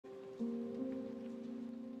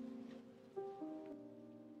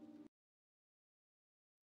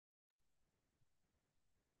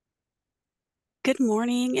Good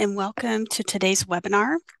morning and welcome to today's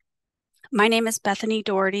webinar. My name is Bethany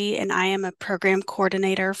Doherty and I am a program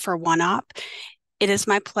coordinator for OneOp. It is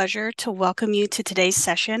my pleasure to welcome you to today's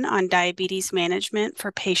session on diabetes management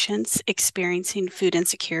for patients experiencing food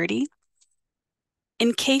insecurity.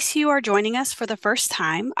 In case you are joining us for the first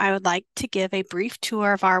time, I would like to give a brief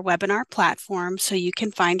tour of our webinar platform so you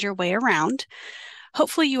can find your way around.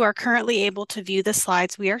 Hopefully you are currently able to view the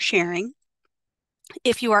slides we are sharing.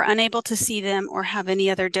 If you are unable to see them or have any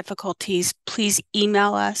other difficulties, please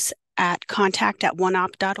email us at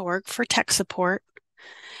contact@oneop.org for tech support.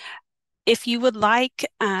 If you would like,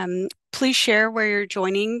 please share where you're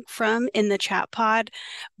joining from in the chat pod.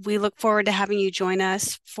 We look forward to having you join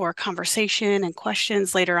us for conversation and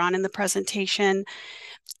questions later on in the presentation.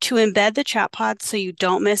 To embed the chat pod so you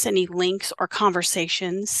don't miss any links or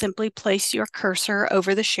conversations, simply place your cursor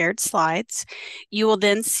over the shared slides. You will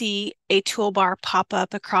then see a toolbar pop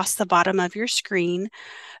up across the bottom of your screen.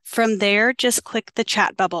 From there, just click the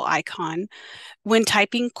chat bubble icon. When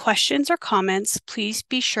typing questions or comments, please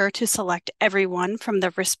be sure to select everyone from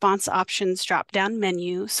the response options drop-down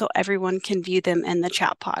menu so everyone can view them in the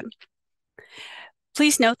chat pod.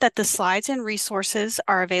 Please note that the slides and resources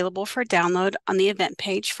are available for download on the event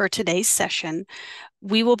page for today's session.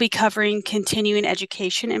 We will be covering continuing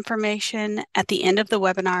education information at the end of the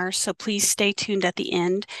webinar, so please stay tuned at the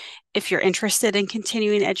end if you're interested in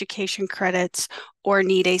continuing education credits or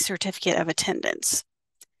need a certificate of attendance.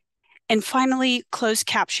 And finally, closed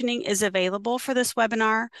captioning is available for this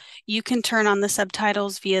webinar. You can turn on the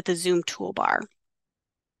subtitles via the Zoom toolbar.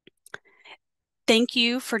 Thank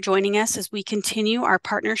you for joining us as we continue our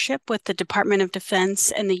partnership with the Department of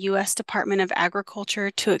Defense and the U.S. Department of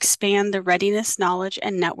Agriculture to expand the readiness, knowledge,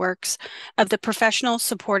 and networks of the professionals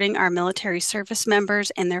supporting our military service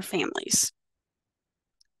members and their families.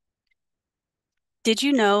 Did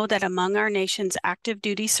you know that among our nation's active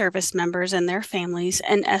duty service members and their families,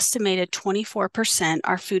 an estimated 24%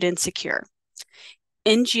 are food insecure?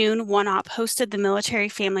 In June, OneOp hosted the Military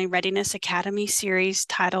Family Readiness Academy series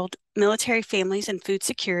titled Military Families and Food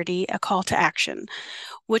Security, A Call to Action,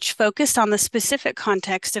 which focused on the specific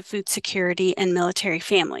context of food security and military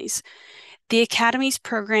families. The Academy's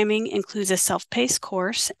programming includes a self-paced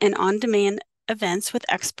course and on-demand events with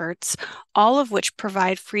experts, all of which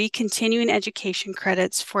provide free continuing education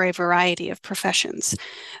credits for a variety of professions.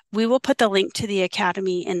 We will put the link to the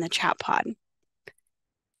Academy in the chat pod.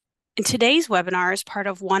 In today's webinar, as part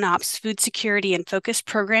of OneOp's Food Security and Focus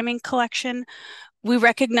Programming Collection, we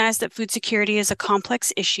recognize that food security is a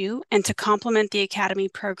complex issue, and to complement the Academy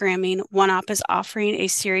programming, OneOp is offering a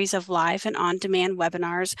series of live and on-demand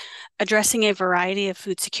webinars addressing a variety of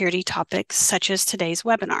food security topics, such as today's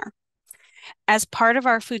webinar. As part of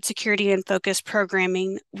our food security and focus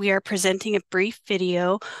programming, we are presenting a brief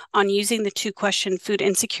video on using the two-question food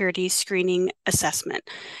insecurity screening assessment.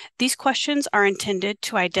 These questions are intended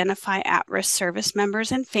to identify at-risk service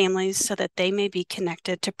members and families so that they may be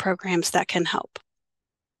connected to programs that can help.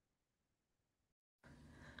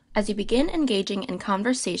 As you begin engaging in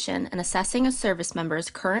conversation and assessing a service member's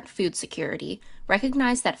current food security,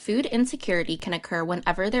 recognize that food insecurity can occur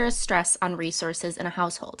whenever there is stress on resources in a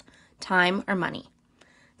household, time or money.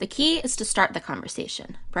 The key is to start the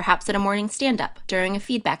conversation, perhaps at a morning stand-up, during a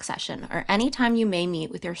feedback session, or any time you may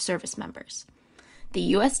meet with your service members.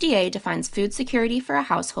 The USDA defines food security for a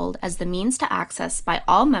household as the means to access by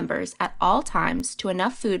all members at all times to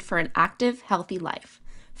enough food for an active, healthy life.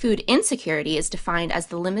 Food insecurity is defined as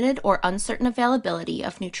the limited or uncertain availability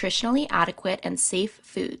of nutritionally adequate and safe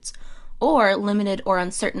foods, or limited or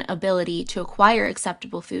uncertain ability to acquire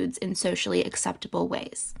acceptable foods in socially acceptable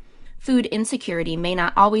ways. Food insecurity may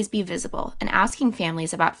not always be visible, and asking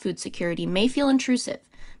families about food security may feel intrusive,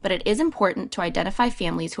 but it is important to identify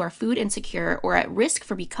families who are food insecure or at risk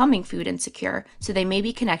for becoming food insecure so they may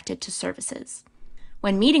be connected to services.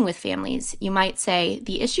 When meeting with families, you might say,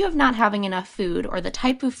 the issue of not having enough food or the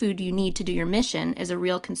type of food you need to do your mission is a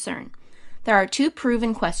real concern. There are two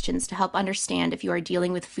proven questions to help understand if you are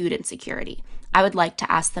dealing with food insecurity. I would like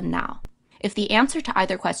to ask them now. If the answer to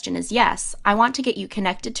either question is yes, I want to get you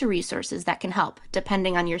connected to resources that can help,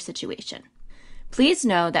 depending on your situation. Please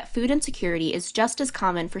know that food insecurity is just as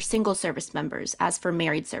common for single service members as for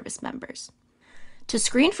married service members. To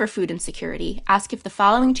screen for food insecurity, ask if the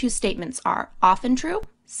following two statements are often true,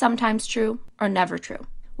 sometimes true, or never true.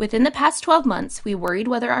 Within the past 12 months, we worried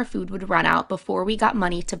whether our food would run out before we got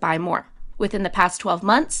money to buy more. Within the past 12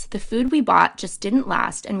 months, the food we bought just didn't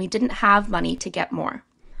last and we didn't have money to get more.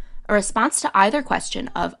 A response to either question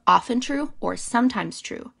of often true or sometimes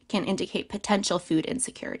true can indicate potential food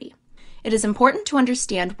insecurity. It is important to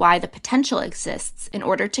understand why the potential exists in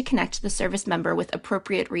order to connect the service member with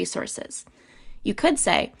appropriate resources. You could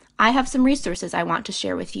say, I have some resources I want to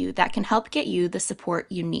share with you that can help get you the support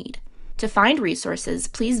you need. To find resources,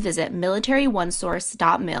 please visit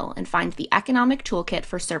militaryonesource.mil and find the Economic Toolkit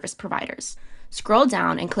for Service Providers. Scroll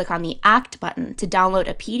down and click on the ACT button to download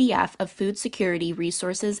a PDF of food security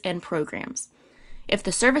resources and programs. If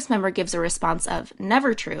the service member gives a response of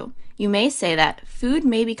never true, you may say that food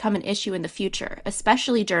may become an issue in the future,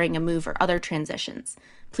 especially during a move or other transitions.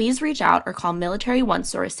 Please reach out or call Military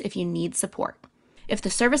OneSource if you need support. If the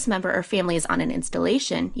service member or family is on an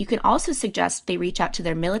installation, you can also suggest they reach out to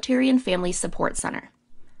their Military and Family Support Center.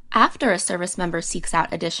 After a service member seeks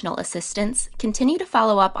out additional assistance, continue to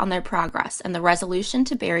follow up on their progress and the resolution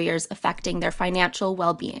to barriers affecting their financial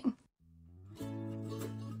well-being.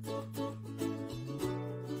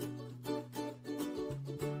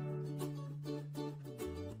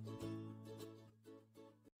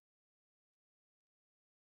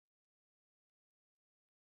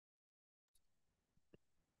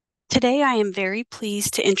 Today, I am very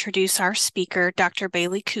pleased to introduce our speaker, Dr.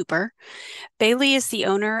 Bailey Cooper. Bailey is the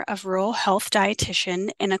owner of Rural Health Dietitian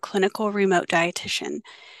and a clinical remote dietitian.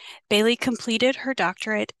 Bailey completed her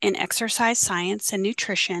doctorate in exercise science and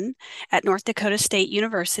nutrition at North Dakota State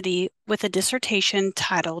University with a dissertation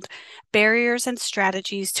titled Barriers and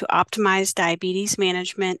Strategies to Optimize Diabetes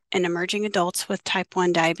Management in Emerging Adults with Type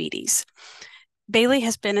 1 Diabetes. Bailey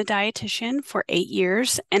has been a dietitian for 8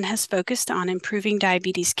 years and has focused on improving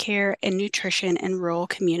diabetes care and nutrition in rural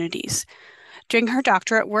communities. During her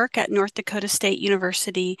doctorate work at North Dakota State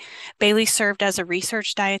University, Bailey served as a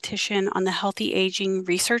research dietitian on the Healthy Aging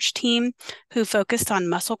research team who focused on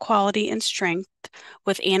muscle quality and strength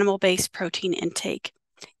with animal-based protein intake.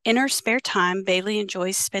 In her spare time, Bailey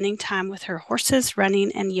enjoys spending time with her horses,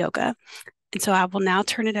 running, and yoga. And so I will now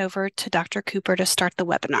turn it over to Dr. Cooper to start the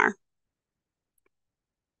webinar.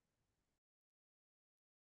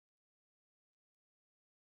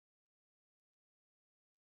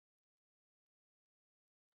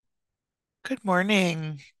 Good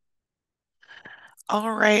morning.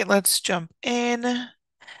 All right, let's jump in.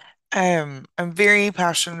 I'm very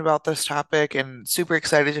passionate about this topic and super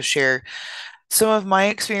excited to share some of my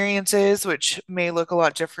experiences, which may look a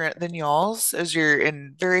lot different than y'all's as you're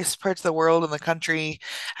in various parts of the world and the country.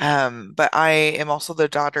 But I am also the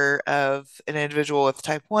daughter of an individual with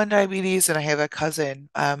type 1 diabetes, and I have a cousin,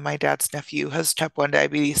 my dad's nephew, has type 1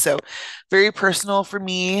 diabetes. So very personal for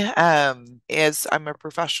me, as I'm a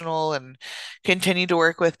professional and continue to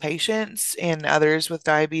work with patients and others with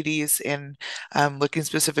diabetes and looking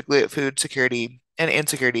specifically at food security and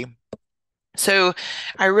insecurity. So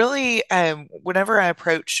I really, whenever I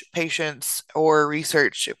approach patients or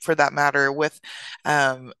research for that matter with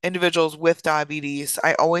individuals with diabetes,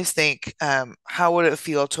 I always think, how would it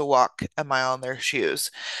feel to walk a mile in their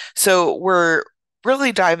shoes? So we're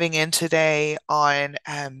really diving in today on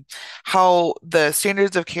how the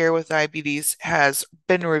standards of care with diabetes has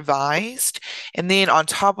been revised, and then on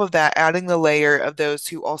top of that, adding the layer of those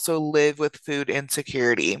who also live with food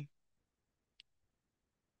insecurity.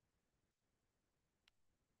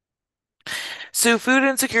 So, food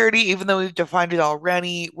insecurity, even though we've defined it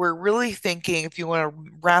already, we're really thinking, if you want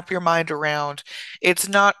to wrap your mind around, it's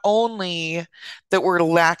not only that we're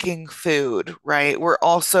lacking food, right? We're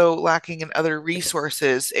also lacking in other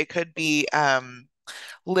resources. It could be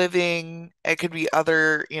living, it could be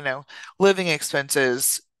other, living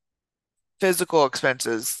expenses, physical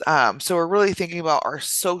expenses. So we're really thinking about our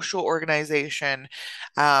social organization,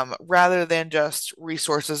 rather than just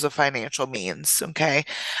resources of financial means. Okay.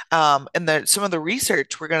 And then some of the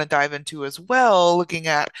research we're going to dive into as well, looking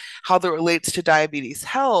at how that relates to diabetes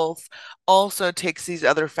health, also takes these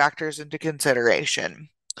other factors into consideration.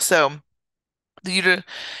 So the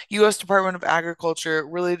U.S. Department of Agriculture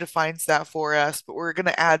really defines that for us, but we're going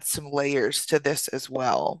to add some layers to this as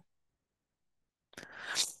well.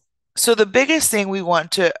 So the biggest thing we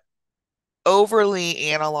want to overly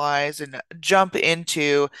analyze and jump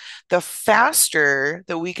into, the faster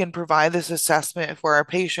that we can provide this assessment for our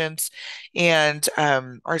patients and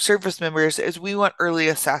our service members is we want early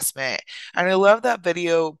assessment. And I love that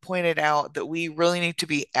video pointed out that we really need to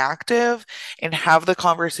be active and have the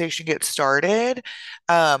conversation get started.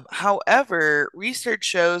 However, research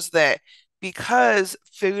shows that because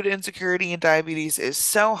food insecurity and diabetes is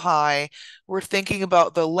so high, we're thinking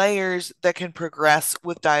about the layers that can progress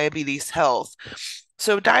with diabetes health.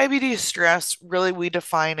 So, diabetes stress, really, we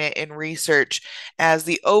define it in research as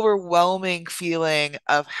the overwhelming feeling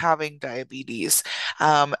of having diabetes.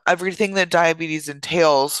 Everything that diabetes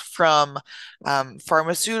entails, from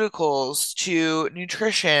pharmaceuticals to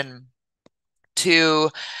nutrition, to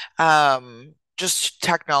just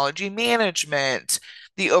technology management,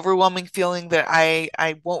 the overwhelming feeling that I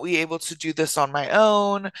won't be able to do this on my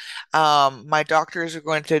own. My doctors are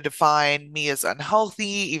going to define me as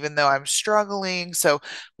unhealthy, even though I'm struggling. So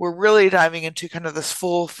we're really diving into kind of this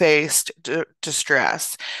full-faced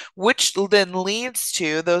distress, which then leads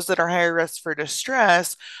to those that are higher risk for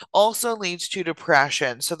distress, also leads to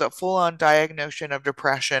depression. So the full-on diagnosis of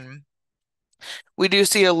depression, we do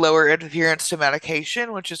see a lower adherence to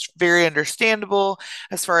medication, which is very understandable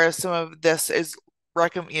as far as some of this is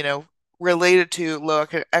related to low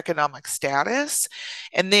economic status.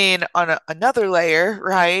 And then on another layer,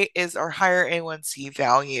 right, is our higher A1C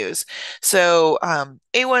values. So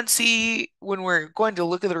A1C, when we're going to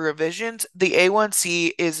look at the revisions, the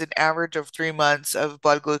A1C is an average of 3 months of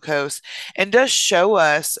blood glucose and does show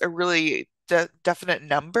us a really definite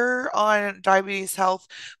number on diabetes health,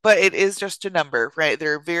 but it is just a number, right?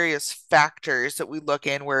 There are various factors that we look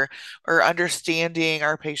in where are understanding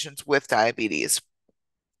our patients with diabetes.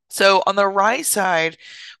 So on the right side,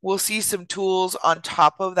 we'll see some tools on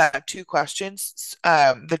top of that two questions,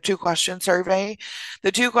 the two question survey.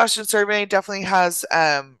 The two question survey definitely has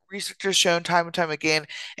researchers shown time and time again,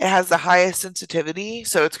 it has the highest sensitivity,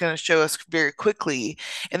 so it's going to show us very quickly,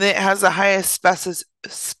 and then it has the highest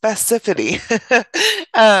specificity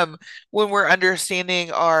when we're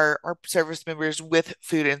understanding our service members with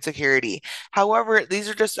food insecurity. However, these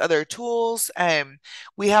are just other tools.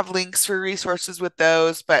 We have links for resources with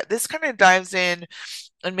those, but this kind of dives in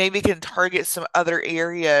and maybe can target some other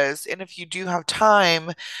areas. And if you do have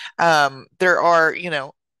time, there are,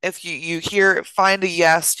 if you hear find a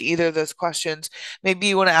yes to either of those questions, maybe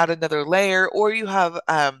you want to add another layer, or you have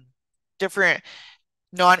different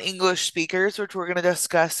non-English speakers, which we're going to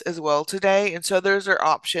discuss as well today. And so those are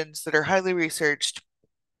options that are highly researched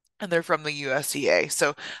and they're from the USDA.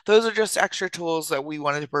 So those are just extra tools that we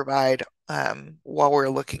wanted to provide while we're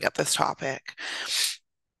looking at this topic.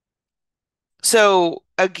 So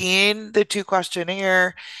again, the two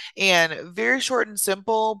questionnaire and very short and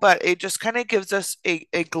simple, but it just kind of gives us a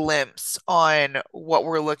glimpse on what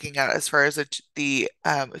we're looking at as far as the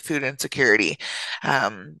food insecurity.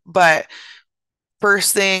 But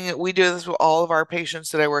first thing, we do this with all of our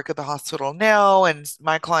patients that I work at the hospital now and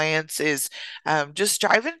my clients is just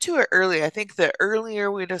dive into it early. I think the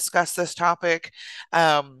earlier we discuss this topic,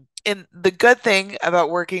 and the good thing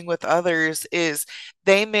about working with others is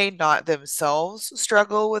they may not themselves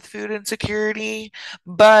struggle with food insecurity,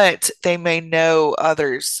 but they may know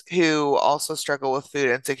others who also struggle with food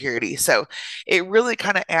insecurity. So it really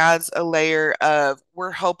kind of adds a layer of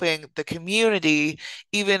we're helping the community,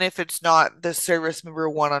 even if it's not the service member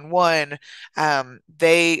one-on-one. I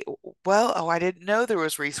didn't know there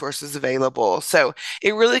was resources available. So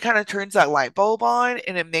it really kind of turns that light bulb on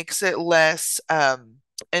and it makes it less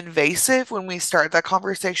invasive when we start that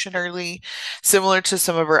conversation early, similar to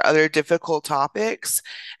some of our other difficult topics.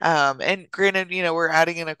 And granted, we're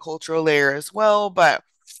adding in a cultural layer as well, but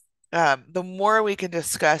the more we can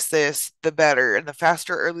discuss this, the better, and the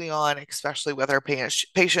faster early on, especially with our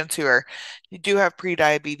patients who do have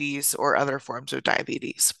prediabetes or other forms of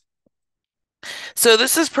diabetes. So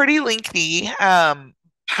this is pretty lengthy.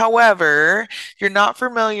 However, if you're not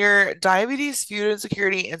familiar, diabetes, food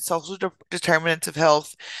insecurity, and social determinants of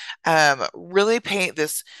health really paint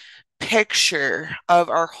this picture of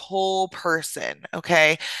our whole person.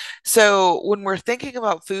 Okay. So when we're thinking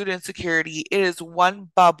about food insecurity, it is one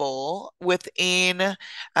bubble within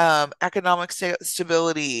economic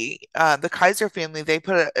stability. The Kaiser family, they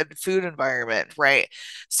put a food environment, right?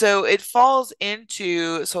 So it falls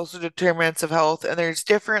into social determinants of health, and there's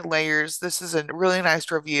different layers. This is a really nice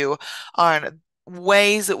review on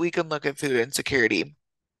ways that we can look at food insecurity.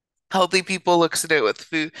 Healthy people looks at it with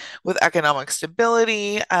food, with economic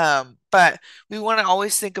stability, but we want to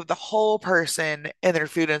always think of the whole person and their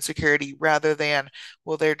food insecurity rather than,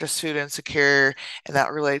 well, they're just food insecure and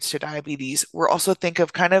that relates to diabetes. We're also think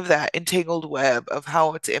of kind of that entangled web of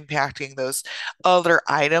how it's impacting those other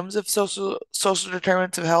items of social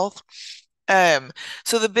determinants of health. Um,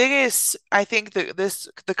 so the biggest, I think that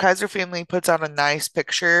the Kaiser family puts out a nice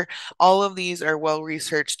picture. All of these are well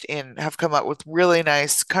researched and have come up with really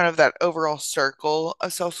nice kind of that overall circle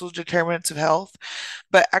of social determinants of health.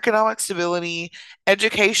 But economic stability,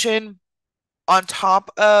 education, on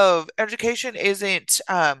top of education isn't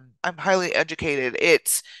I'm highly educated.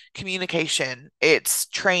 It's communication, it's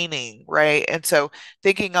training, right? And so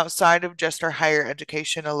thinking outside of just our higher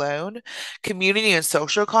education alone, community and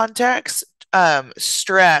social context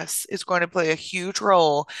stress is going to play a huge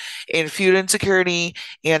role in food insecurity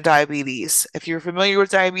and diabetes. If you're familiar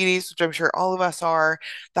with diabetes, which I'm sure all of us are,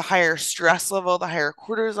 the higher stress level, the higher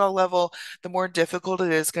cortisol level, the more difficult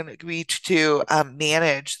it is going to be to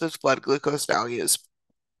manage those blood glucose values.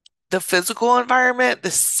 The physical environment,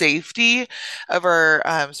 the safety of our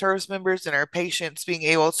service members and our patients being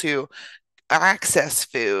able to access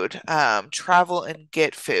food, travel and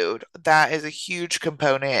get food. That is a huge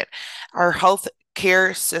component. Our health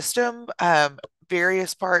care system,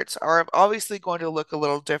 various parts are obviously going to look a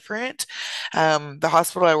little different. The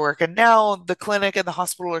hospital I work in now, the clinic and the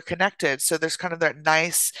hospital are connected. So there's kind of that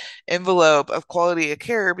nice envelope of quality of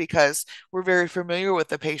care because we're very familiar with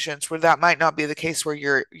the patients where that might not be the case where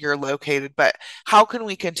you're located. But how can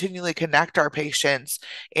we continually connect our patients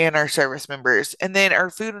and our service members? And then our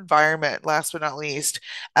food environment, last but not least,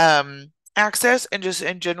 access and just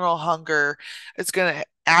in general hunger is going to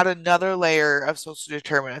add another layer of social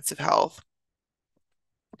determinants of health.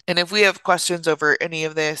 And if we have questions over any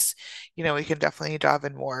of this, we can definitely dive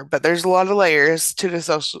in more. But there's a lot of layers to the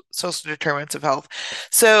social determinants of health.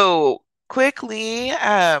 So quickly,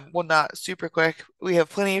 well, not super quick. We have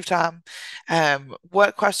plenty of time.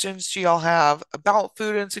 What questions do y'all have about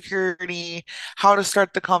food insecurity, how to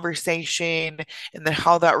start the conversation, and then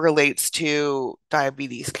how that relates to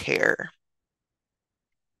diabetes care,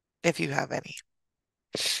 if you have any?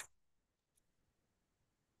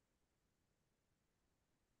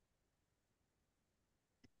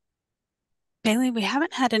 Bailey, we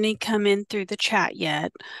haven't had any come in through the chat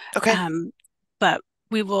yet, Okay, um, but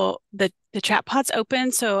the chat pod's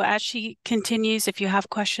open. So as she continues, if you have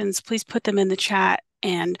questions, please put them in the chat,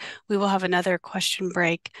 and we will have another question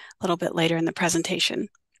break a little bit later in the presentation.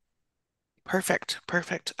 perfect,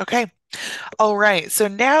 perfect. Okay. All right. So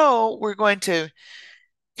now we're going to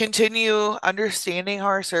continue understanding how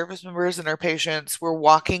our service members and our patients were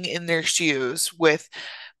walking in their shoes with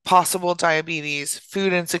possible diabetes,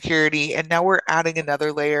 food insecurity, and now we're adding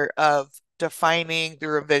another layer of defining the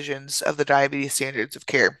revisions of the diabetes standards of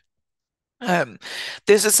care. Um,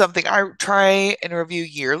 this is something I try and review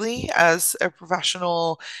yearly as a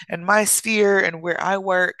professional in my sphere and where I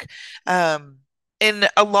work. Um, and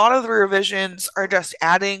a lot of the revisions are just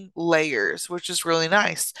adding layers, which is really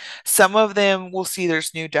nice. Some of them will see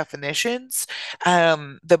there's new definitions.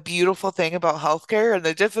 The beautiful thing about healthcare and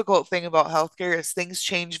the difficult thing about healthcare is things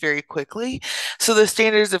change very quickly. So the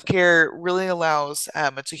standards of care really allows,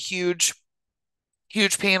 it's a huge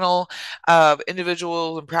panel of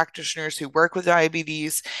individuals and practitioners who work with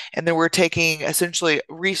diabetes. And then we're taking essentially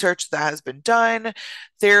research that has been done,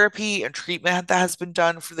 therapy and treatment that has been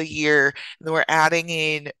done for the year. And then we're adding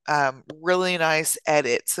in really nice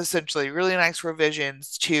edits, essentially, really nice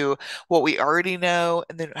revisions to what we already know.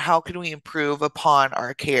 And then how can we improve upon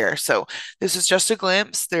our care? So this is just a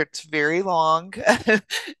glimpse. It's very long.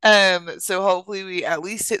 So hopefully we at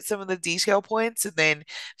least hit some of the detail points. And then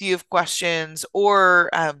if you have questions or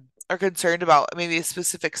are concerned about maybe a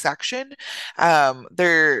specific section,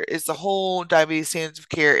 there is the whole diabetes standards of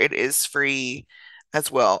care. It is free as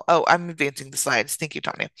well. Oh, I'm advancing the slides. Thank you,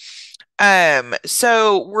 Tanya.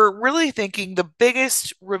 So we're really thinking the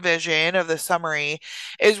biggest revision of the summary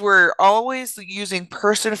is we're always using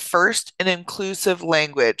person first and inclusive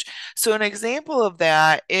language. So an example of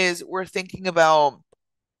that is we're thinking about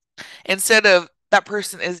instead of that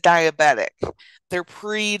person is diabetic, they're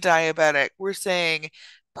pre-diabetic. We're saying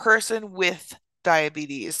person with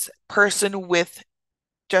diabetes, person with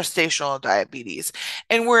gestational diabetes,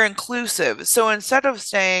 and we're inclusive. So instead of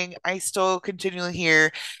saying, I still continually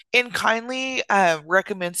hear and kindly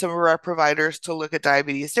recommend some of our providers to look at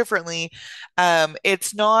diabetes differently.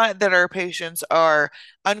 It's not that our patients are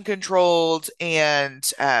uncontrolled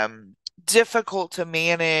and difficult to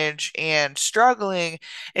manage and struggling.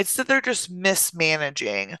 It's that they're just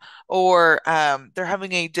mismanaging or they're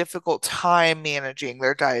having a difficult time managing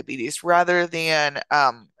their diabetes rather than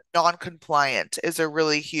non-compliant is a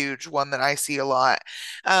really huge one that I see a lot.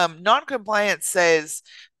 Non-compliant says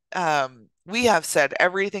we have said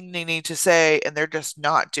everything they need to say and they're just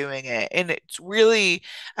not doing it. And it's really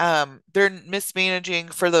they're mismanaging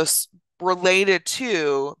for those related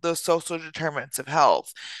to those social determinants of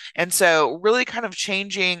health. And so really kind of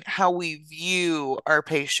changing how we view our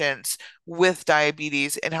patients with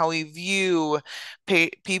diabetes and how we view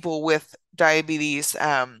people with diabetes.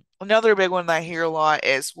 Another big one that I hear a lot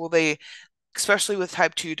is, will they, especially with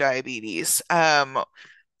type 2 diabetes,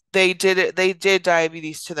 they did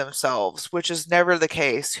diabetes to themselves, which is never the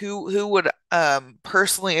case. Who would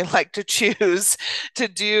personally like to choose to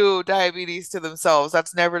do diabetes to themselves?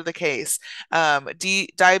 That's never the case.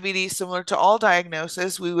 Diabetes, similar to all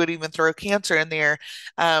diagnosis, we would even throw cancer in there.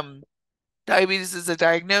 Um, Diabetes is a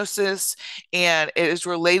diagnosis and it is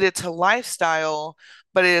related to lifestyle,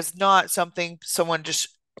 but it is not something someone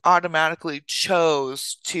just automatically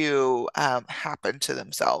chose to happen to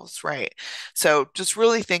themselves, right? So just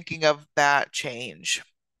really thinking of that change.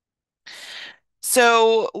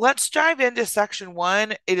 So let's dive into section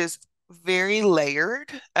one. It is very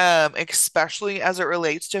layered, especially as it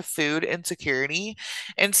relates to food insecurity.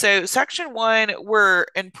 And so, section one, we're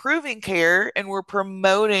improving care and we're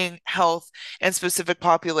promoting health in specific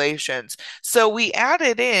populations. So, we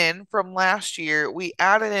added in from last year, we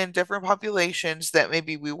added in different populations that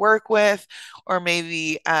maybe we work with or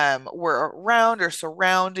maybe we're around or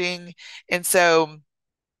surrounding. And so,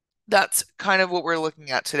 that's kind of what we're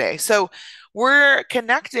looking at today. So we're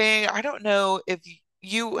connecting. I don't know if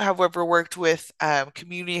you have ever worked with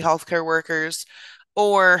community healthcare workers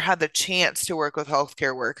or had the chance to work with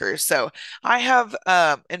healthcare workers. So I have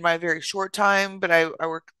in my very short time, but I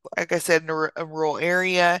work, like I said, in a rural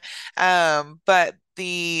area. But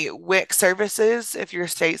the WIC services, if you're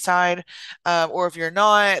stateside, or if you're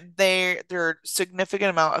not, there are significant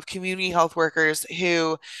amount of community health workers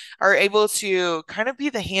who are able to kind of be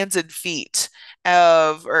the hands and feet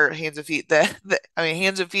or hands and feet, I mean,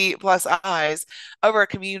 hands and feet plus eyes of our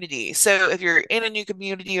community. So if you're in a new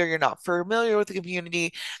community or you're not familiar with the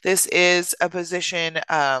community, this is a position,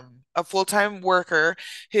 a full-time worker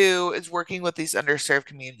who is working with these underserved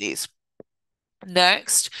communities.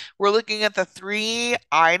 Next, we're looking at the three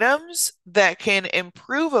items that can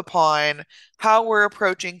improve upon how we're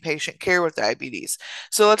approaching patient care with diabetes.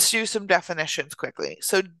 So let's do some definitions quickly.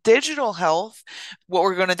 So, digital health, what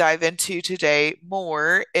we're going to dive into today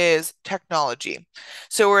more is technology.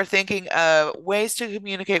 So, we're thinking of ways to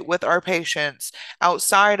communicate with our patients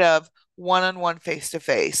outside of one-on-one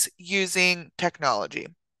face-to-face using technology.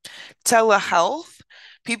 Telehealth.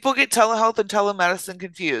 People get telehealth and telemedicine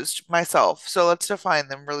confused, myself. So let's define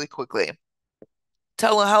them really quickly.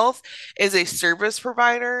 Telehealth is a service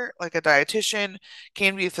provider, like a dietitian,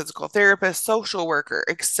 can be a physical therapist, social worker,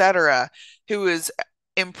 etc., who is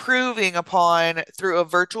improving upon through a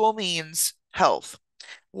virtual means health.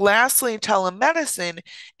 Lastly, telemedicine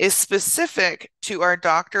is specific to our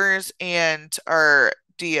doctors and our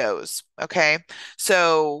DOs. Okay.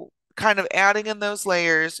 So, kind of adding in those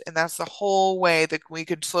layers, and that's the whole way that we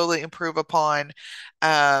could slowly improve upon.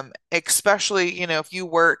 Especially, if you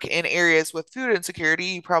work in areas with food insecurity,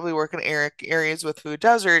 you probably work in areas with food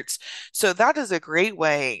deserts. So, that is a great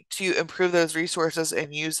way to improve those resources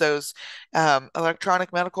and use those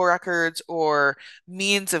electronic medical records or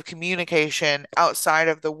means of communication outside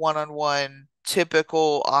of the one-on-one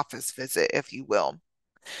typical office visit, if you will.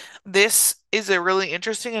 This is a really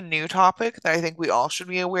interesting and new topic that I think we all should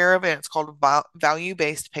be aware of, and it's called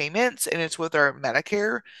value-based payments, and it's with our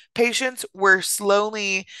Medicare patients. We're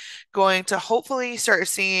slowly going to hopefully start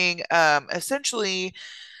seeing essentially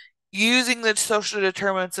using the social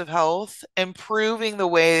determinants of health, improving the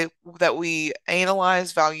way that we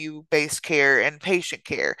analyze value-based care and patient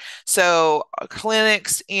care. So,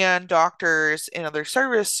 clinics and doctors and other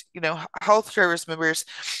service, health service members,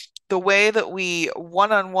 the way that we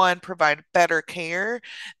one-on-one provide better care,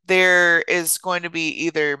 there is going to be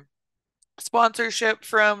either sponsorship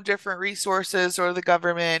from different resources or the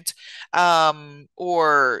government,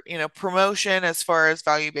 or promotion as far as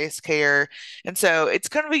value-based care. And so it's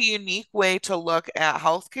kind of a unique way to look at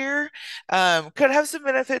healthcare. Could have some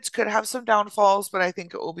benefits, could have some downfalls, but I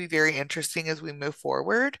think it will be very interesting as we move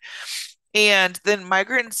forward. And then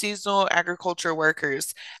migrant and seasonal agriculture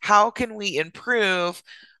workers, how can we improve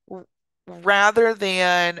r- rather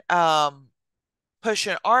than push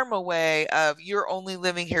an arm away of you're only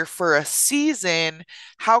living here for a season,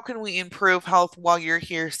 how can we improve health while you're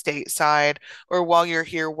here stateside or while you're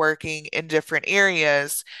here working in different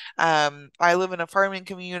areas? I live in a farming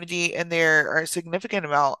community and there are a significant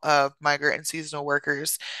amount of migrant and seasonal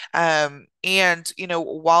workers. And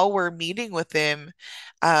while we're meeting with them,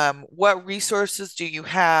 what resources do you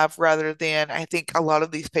have rather than I think a lot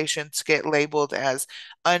of these patients get labeled as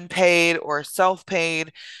unpaid or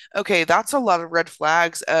self-paid. Okay, that's a lot of red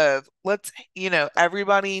flags of let's,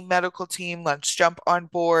 everybody, medical team, let's jump on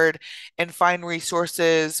board and find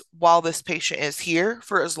resources while this patient is here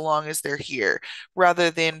for as long as they're here,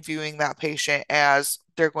 rather than viewing that patient as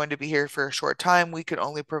they're going to be here for a short time. We can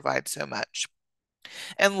only provide so much.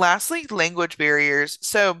 And lastly, language barriers.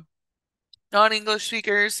 So, non-English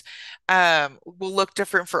speakers will look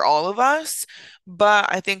different for all of us. But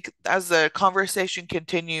I think as the conversation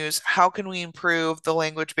continues, how can we improve the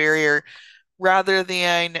language barrier rather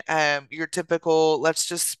than your typical, let's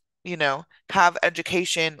just, have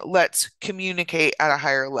education, let's communicate at a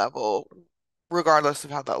higher level, regardless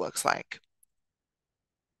of how that looks like.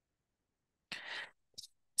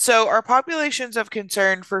 So, our populations of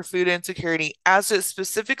concern for food insecurity, as it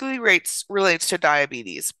specifically relates to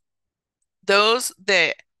diabetes, those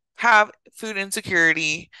that have food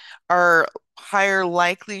insecurity are higher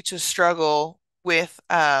likely to struggle with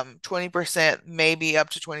 20%, maybe up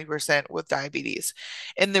to 20% with diabetes.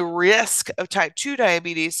 And the risk of type 2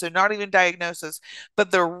 diabetes, so not even diagnosis, but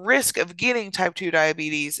the risk of getting type 2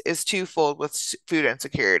 diabetes is twofold with food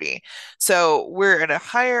insecurity. So we're at a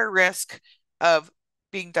higher risk of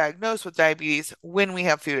being diagnosed with diabetes when we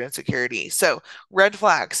have food insecurity. So red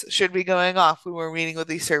flags should be going off when we're meeting with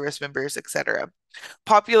these service members, etc.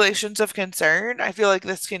 Populations of concern, I feel like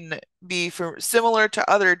this can be for similar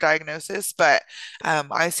to other diagnosis, but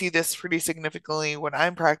I see this pretty significantly when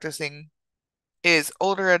I'm practicing is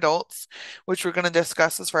older adults, which we're going to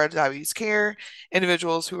discuss as far as diabetes care,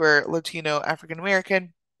 individuals who are Latino, African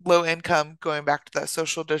American, low income, going back to that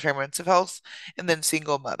social determinants of health, and then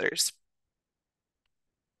single mothers.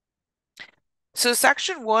 So,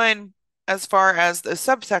 section one, as far as the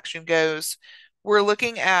subsection goes, we're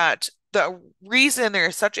looking at the reason there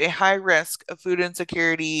is such a high risk of food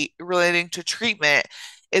insecurity relating to treatment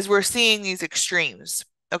is we're seeing these extremes.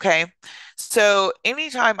 Okay. So,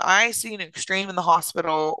 anytime I see an extreme in the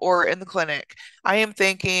hospital or in the clinic, I am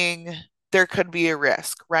thinking there could be a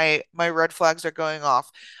risk, right? My red flags are going off.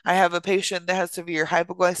 I have a patient that has severe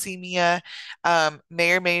hypoglycemia,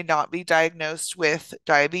 may or may not be diagnosed with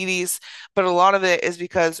diabetes, but a lot of it is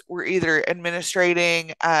because we're either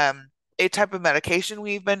administrating a type of medication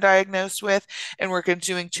we've been diagnosed with, and we're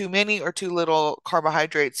consuming too many or too little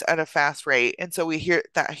carbohydrates at a fast rate. And so we hear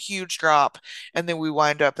that huge drop, and then we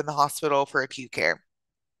wind up in the hospital for acute care.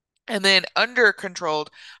 And then under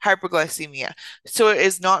controlled hyperglycemia. So it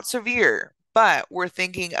is not severe, but we're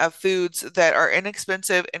thinking of foods that are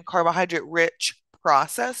inexpensive and carbohydrate rich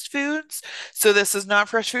processed foods. So this is not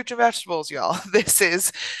fresh fruits and vegetables, y'all. This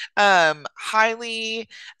is highly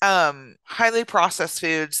processed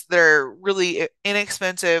foods that are really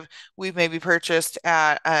inexpensive. We've maybe purchased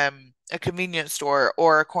at a convenience store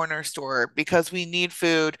or a corner store because we need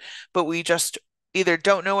food, but we just either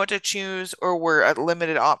don't know what to choose or we're at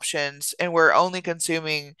limited options and we're only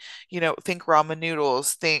consuming, think ramen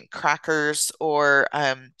noodles, think crackers, or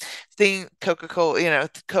think Coca-Cola,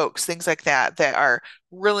 Cokes, things like that that are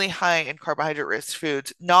really high in carbohydrate rich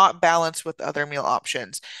foods, not balanced with other meal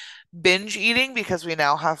options. Binge eating because we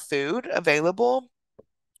now have food available,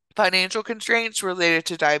 financial constraints related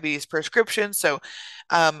to diabetes prescriptions, so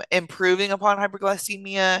improving upon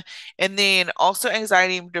hyperglycemia, and then also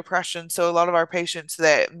anxiety and depression. So a lot of our patients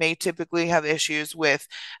that may typically have issues with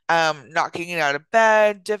not getting out of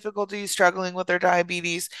bed, difficulties struggling with their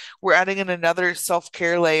diabetes, we're adding in another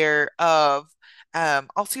self-care layer of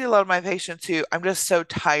I'll see a lot of my patients who I'm just so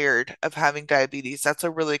tired of having diabetes. That's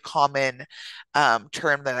a really common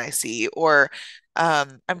term that I see. Or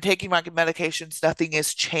I'm taking my medications, nothing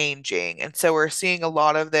is changing. And so we're seeing a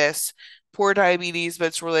lot of this poor diabetes, but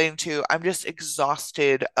it's relating to I'm just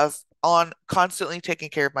exhausted of on constantly taking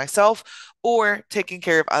care of myself or taking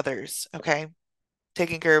care of others, okay?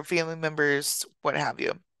 Taking care of family members, what have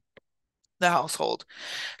you, the household.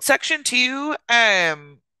 Section two,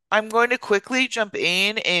 I'm going to quickly jump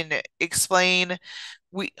in and explain.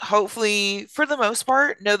 We hopefully, for the most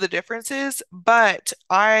part, know the differences, but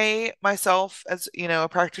I myself, as a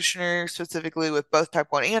practitioner specifically with both type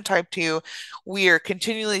 1 and type 2, we are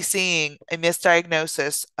continually seeing a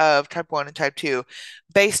misdiagnosis of type 1 and type 2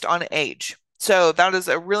 based on age. So that is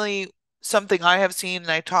a really something I have seen,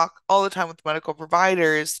 and I talk all the time with medical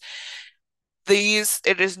providers.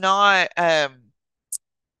 It is not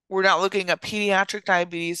we're not looking at pediatric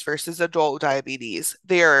diabetes versus adult diabetes.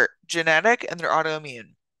 They are genetic and they're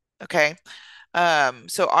autoimmune. Okay.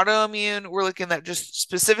 So autoimmune, we're looking at just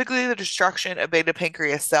specifically the destruction of beta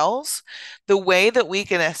pancreas cells. The way that we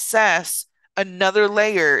can assess another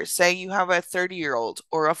layer, say you have a 30-year-old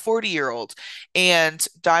or a 40-year-old, and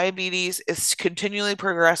diabetes is continually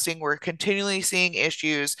progressing, we're continually seeing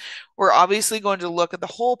issues. We're obviously going to look at the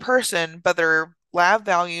whole person, but their lab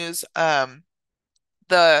values, the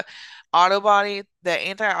the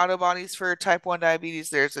anti-autobodies for type 1 diabetes,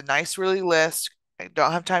 there's a nice really list. I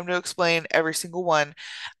don't have time to explain every single one.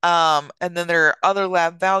 And then there are other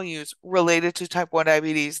lab values related to type 1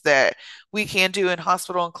 diabetes that we can do in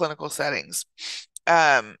hospital and clinical settings.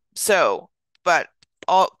 So but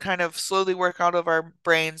all kind of slowly work out of our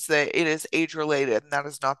brains that it is age related, and that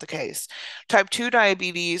is not the case. Type 2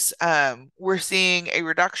 diabetes, we're seeing a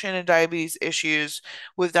reduction in diabetes issues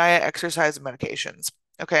with diet, exercise, and medications.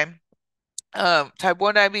 Okay. Type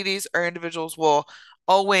 1 diabetes, our individuals will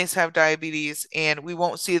always have diabetes, and we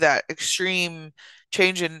won't see that extreme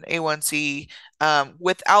change in A1C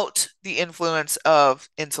without the influence of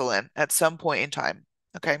insulin at some point in time.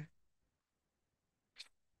 Okay.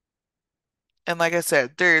 And like I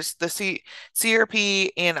said, there's the CRP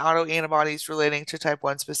and autoantibodies relating to type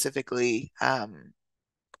 1 specifically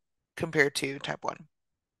compared to type 1.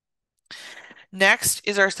 Next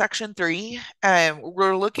is our section 3.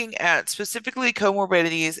 We're looking at specifically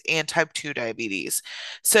comorbidities and type 2 diabetes.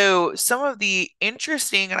 So, some of the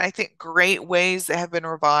interesting and I think great ways that have been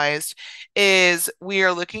revised is we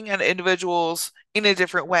are looking at individuals in a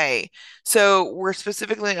different way. So, we're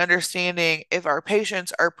specifically understanding if our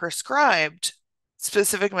patients are prescribed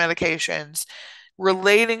specific medications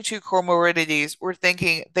relating to comorbidities, we're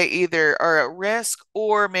thinking they either are at risk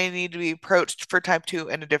or may need to be approached for type 2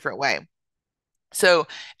 in a different way. So,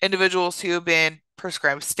 individuals who have been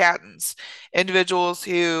prescribed statins, individuals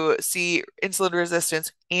who see insulin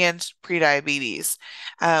resistance and prediabetes,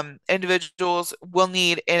 individuals will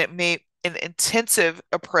need, and it may an intensive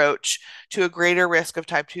approach to a greater risk of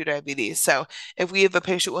type 2 diabetes. So, if we have a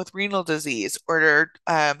patient with renal disease or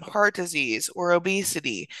heart disease or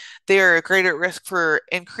obesity, they are at greater risk for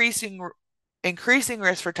increasing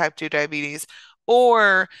risk for type 2 diabetes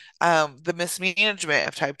or the mismanagement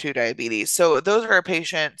of type 2 diabetes. So those are our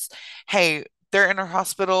patients. Hey, they're in our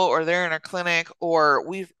hospital or they're in our clinic or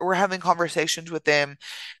we're having conversations with them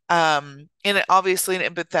obviously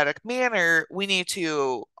an empathetic manner. We need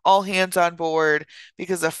to all hands on board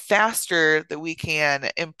because the faster that we can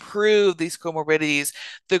improve these comorbidities,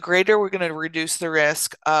 the greater we're going to reduce the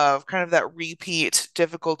risk of kind of that repeat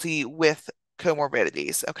difficulty with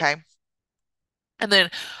comorbidities. Okay. And then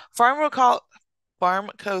pharmacol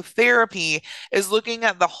pharmacotherapy is looking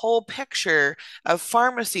at the whole picture of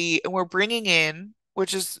pharmacy, and we're bringing in,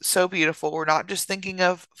 which is so beautiful. We're not just thinking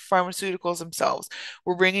of pharmaceuticals themselves,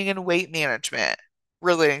 we're bringing in weight management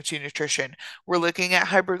relating to nutrition. We're looking at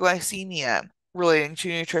hyperglycemia relating to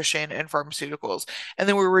nutrition and pharmaceuticals. And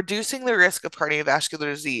then we're reducing the risk of cardiovascular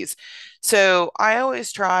disease. So I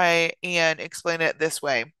always try and explain it this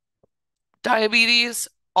way. Diabetes,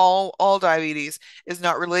 all diabetes is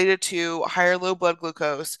not related to high or low blood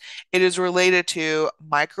glucose. It is related to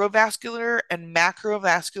microvascular and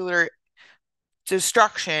macrovascular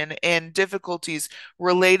destruction and difficulties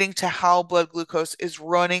relating to how blood glucose is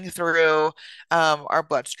running through our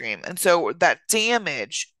bloodstream. And so that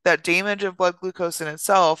damage of blood glucose in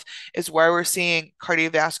itself is why we're seeing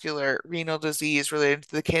cardiovascular renal disease related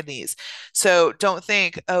to the kidneys. So don't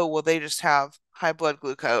think, oh, well, they just have high blood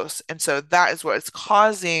glucose. And so that is what is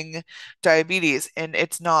causing diabetes. And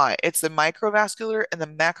it's not. It's the microvascular and the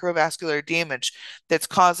macrovascular damage that's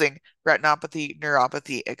causing retinopathy,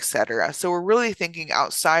 neuropathy, etc. So we're really thinking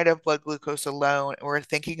outside of blood glucose alone, and we're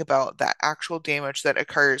thinking about that actual damage that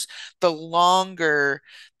occurs the longer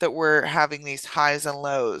that we're having these highs and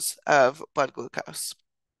lows of blood glucose.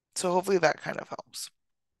 So hopefully that kind of helps.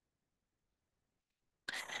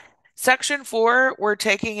 Section 4, we're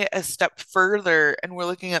taking it a step further and we're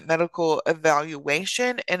looking at medical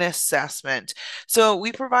evaluation and assessment. So,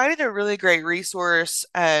 we provided a really great resource.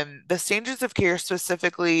 The standards of care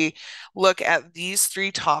specifically look at these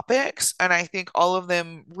three topics, and I think all of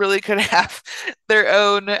them really could have their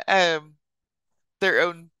own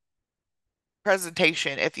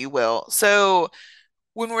presentation, if you will. So,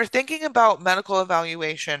 when we're thinking about medical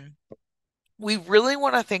evaluation, we really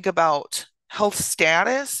want to think about health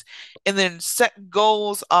status and then set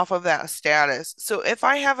goals off of that status. So if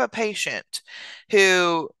I have a patient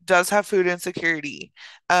who does have food insecurity,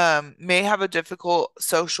 may have a difficult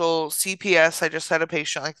social CPS, I just had a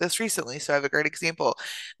patient like this recently, so I have a great example,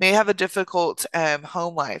 may have a difficult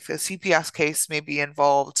home life, a CPS case may be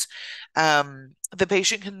involved. The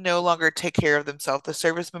patient can no longer take care of themselves. The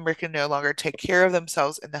service member can no longer take care of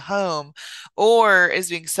themselves in the home or is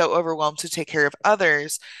being so overwhelmed to take care of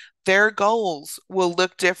others, their goals will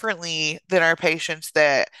look differently than our patients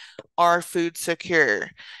that are food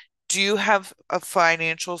secure. Do you have a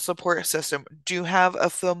financial support system? Do you have a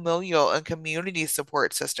familial and community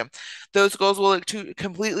support system? Those goals will look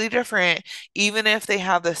completely different, even if they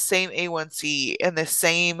have the same A1C and the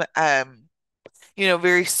same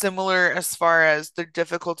very similar as far as the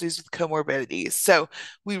difficulties with comorbidities. So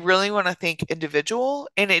we really want to think individual,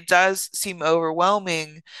 and it does seem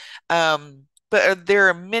overwhelming But there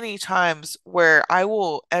are many times where I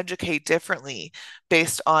will educate differently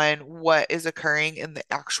based on what is occurring in the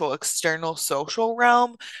actual external social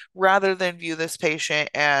realm rather than view this patient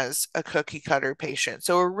as a cookie cutter patient.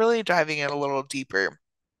 So we're really diving in a little deeper.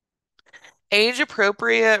 Age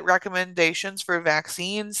appropriate recommendations for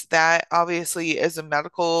vaccines, that obviously is a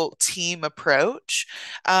medical team approach.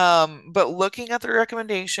 But looking at the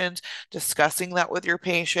recommendations, discussing that with your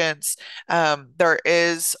patients, there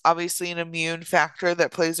is obviously an immune factor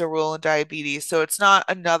that plays a role in diabetes. So it's not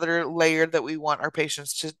another layer that we want our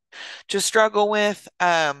patients to struggle with.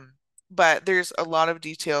 But there's a lot of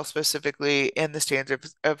detail specifically in the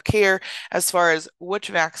standards of care as far as which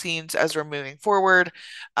vaccines, as we're moving forward,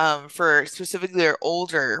 for specifically our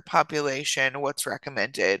older population, what's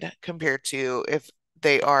recommended compared to if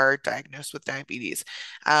they are diagnosed with diabetes.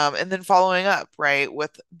 And then following up, right,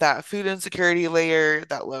 with that food insecurity layer,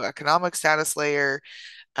 that low economic status layer,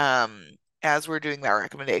 um, as we're doing that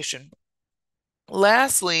recommendation.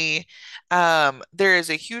 Lastly, there is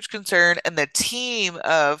a huge concern in the team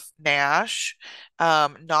of NASH,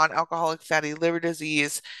 non-alcoholic fatty liver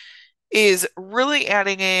disease, is really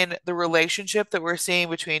adding in the relationship that we're seeing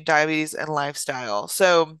between diabetes and lifestyle.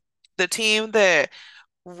 So the team that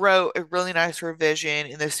wrote a really nice revision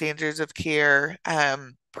in the standards of care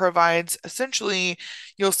provides essentially,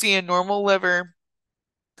 you'll see a normal liver,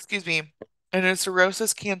 excuse me, and a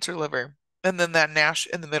cirrhosis cancer liver, and then that NASH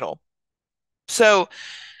in the middle. So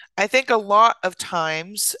I think a lot of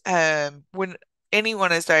times when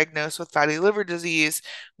anyone is diagnosed with fatty liver disease,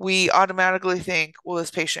 we automatically think, well,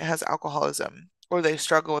 this patient has alcoholism or they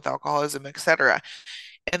struggle with alcoholism, etc.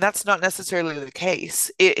 And that's not necessarily the case.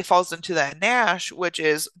 It falls into that NASH, which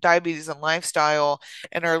is diabetes and lifestyle,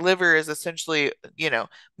 and our liver is essentially,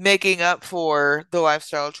 making up for the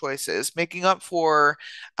lifestyle choices, making up for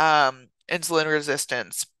insulin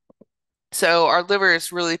resistance. So our liver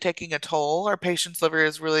is really taking a toll. Our patient's liver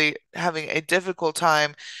is really having a difficult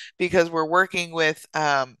time because we're working with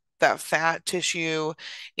that fat tissue.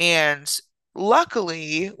 And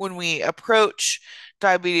luckily, when we approach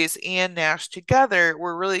diabetes and NASH together,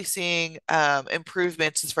 we're really seeing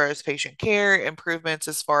improvements as far as patient care, improvements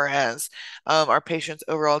as far as our patient's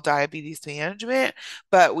overall diabetes management.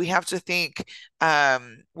 But we have to think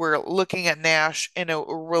we're looking at NASH in a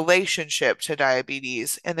relationship to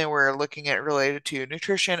diabetes, and then we're looking at related to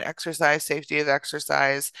nutrition, exercise, safety of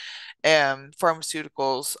exercise, and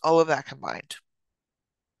pharmaceuticals, all of that combined.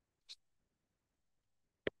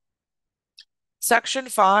 Section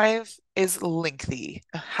 5 is lengthy.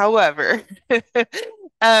 However,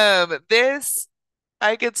 this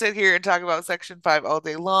I could sit here and talk about Section 5 all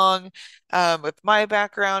day long. With my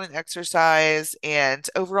background in exercise and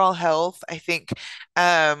overall health, I think,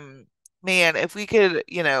 man, if we could,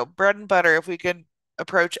 bread and butter, if we could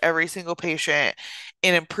approach every single patient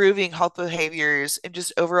in improving health behaviors and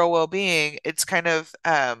just overall well-being, it's kind of,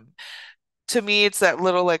 to me, it's that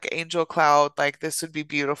little like angel cloud, like this would be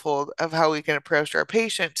beautiful of how we can approach our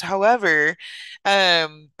patients. However,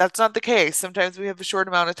 that's not the case. Sometimes we have a short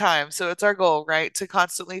amount of time. So it's our goal, right, to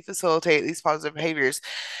constantly facilitate these positive behaviors.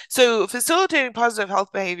 So facilitating positive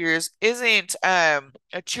health behaviors isn't a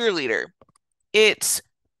cheerleader. It's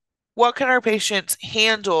what can our patients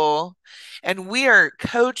handle? And we are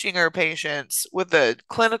coaching our patients with a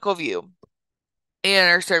clinical view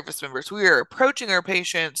and our service members. We are approaching our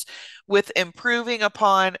patients with improving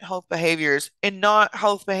upon health behaviors and not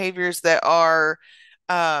health behaviors that are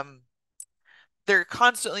um, they're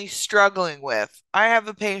constantly struggling with. I have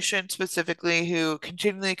a patient specifically who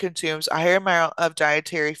continually consumes a higher amount of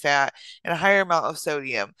dietary fat and a higher amount of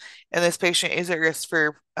sodium, and this patient is at risk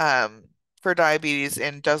for diabetes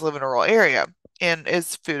and does live in a rural area and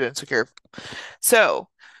is food insecure. So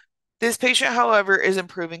this patient, however, is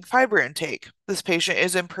improving fiber intake. This patient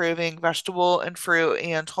is improving vegetable and fruit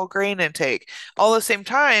and whole grain intake. All at the same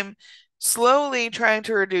time, slowly trying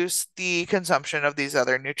to reduce the consumption of these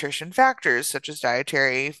other nutrition factors, such as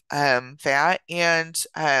dietary fat and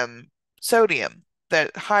sodium.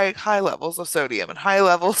 That high levels of sodium and high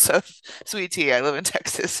levels of sweet tea. I live in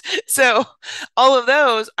Texas, so all of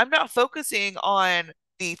those, I'm not focusing on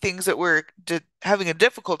the things that we're having a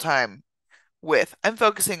difficult time with. I'm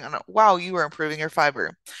focusing on, wow, you are improving your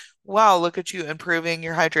fiber. Wow, look at you improving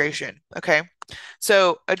your hydration. Okay.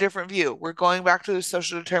 So a different view. We're going back to the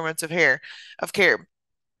social determinants of care.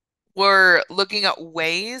 We're looking at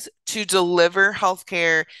ways to deliver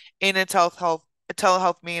healthcare in a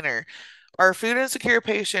telehealth manner. Our food insecure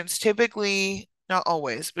patients typically, not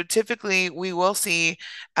always, but typically we will see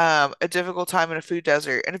a difficult time in a food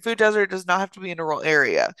desert. And a food desert does not have to be in a rural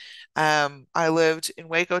area. I lived in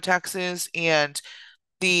Waco, Texas, and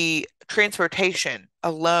the transportation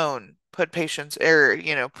alone put patients or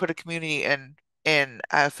put a community in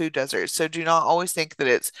food deserts. So do not always think that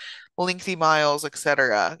it's lengthy miles,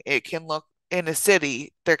 etc. It can look in a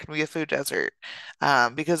city, there can be a food desert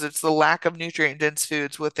because it's the lack of nutrient dense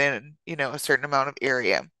foods within, a certain amount of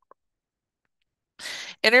area.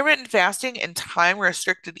 Intermittent fasting and time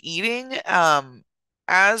restricted eating,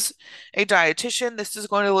 as a dietitian, this is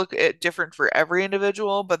going to look at different for every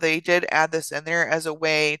individual, but they did add this in there as a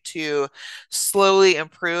way to slowly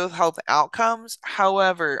improve health outcomes.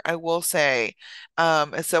 However, I will say,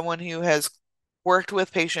 as someone who has worked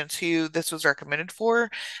with patients who this was recommended for,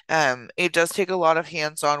 it does take a lot of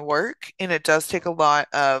hands-on work and it does take a lot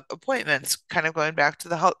of appointments, kind of going back to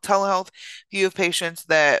the telehealth view of patients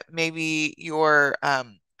that maybe your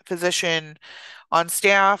physician on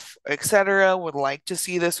staff, etc., would like to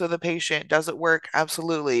see this with a patient. Does it work?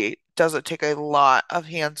 Absolutely. Does it take a lot of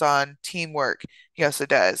hands-on teamwork? Yes, it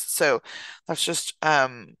does. So that's just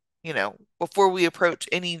before we approach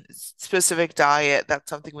any specific diet, that's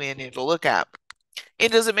something we need to look at.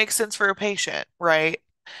 And does it make sense for a patient, right?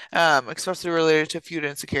 Especially related to food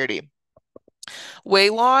insecurity.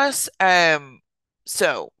 Weight loss,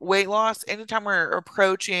 so weight loss, anytime we're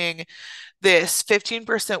approaching this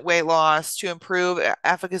 15% weight loss to improve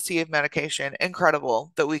efficacy of medication.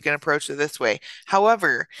 Incredible that we can approach it this way.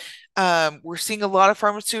 However, we're seeing a lot of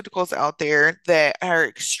pharmaceuticals out there that are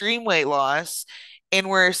extreme weight loss, and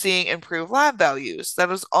we're seeing improved lab values. That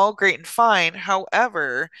is all great and fine.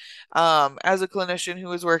 However, as a clinician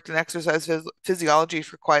who has worked in exercise physiology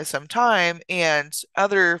for quite some time and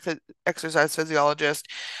other exercise physiologists,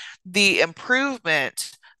 the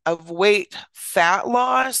improvement of weight fat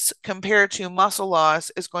loss compared to muscle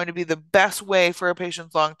loss is going to be the best way for a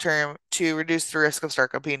patient's long term to reduce the risk of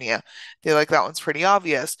sarcopenia. I feel like that one's pretty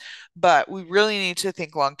obvious, but we really need to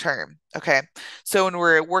think long term. Okay. So when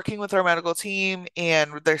we're working with our medical team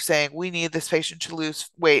and they're saying we need this patient to lose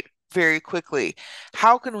weight very quickly,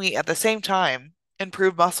 how can we at the same time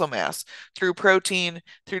improve muscle mass through protein,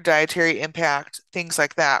 through dietary impact, things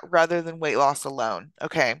like that, rather than weight loss alone?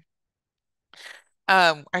 Okay.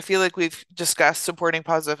 I feel like we've discussed supporting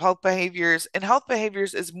positive health behaviors, and health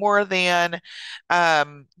behaviors is more than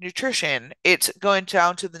nutrition. It's going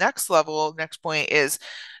down to the next level. Next point is,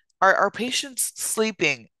 are our patients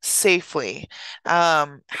sleeping safely?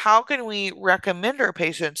 How can we recommend our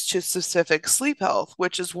patients to specific sleep health,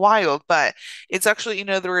 which is wild, but it's actually,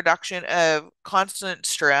 the reduction of constant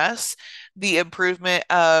stress, the improvement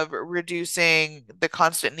of reducing the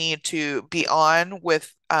constant need to be on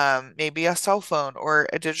with maybe a cell phone or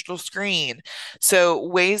a digital screen. So,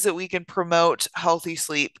 ways that we can promote healthy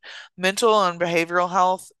sleep, mental and behavioral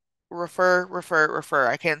health. Refer, refer, refer.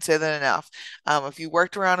 I can't say that enough. If you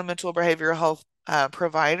worked around a mental behavioral health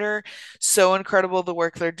provider, so incredible the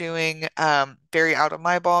work they're doing. Very out of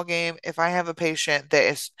my ball game. If I have a patient that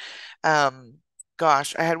is, um,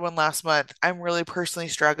 gosh, I had one last month. I'm really personally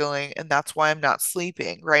struggling, and that's why I'm not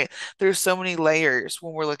sleeping, right? There's so many layers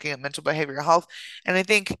when we're looking at mental behavioral health. And I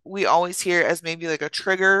think we always hear it as maybe like a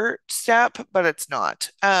trigger step, but it's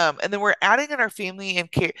not. And then we're adding in our family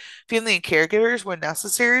and caregivers when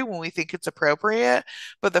necessary, when we think it's appropriate.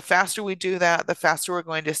 But the faster we do that, the faster we're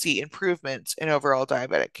going to see improvements in overall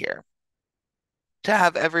diabetic care. To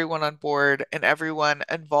have everyone on board and everyone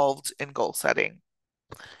involved in goal setting.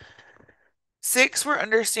 Six, we're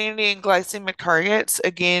understanding glycemic targets.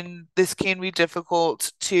 Again, this can be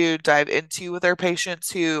difficult to dive into with our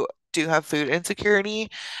patients who do have food insecurity.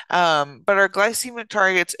 But our glycemic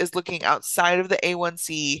targets is looking outside of the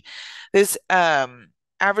A1C. This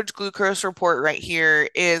average glucose report right here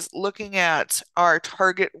is looking at our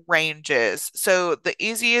target ranges. So the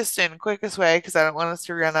easiest and quickest way, because I don't want us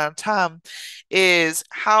to run out of time, is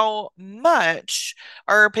how much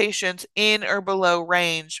are patients in or below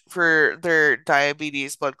range for their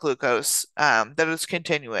diabetes blood glucose that is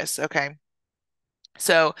continuous. Okay.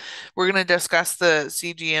 So we're going to discuss the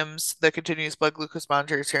CGMs, the continuous blood glucose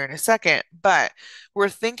monitors here in a second, but we're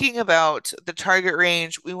thinking about the target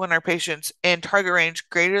range. We want our patients in target range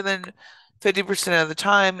greater than 50% of the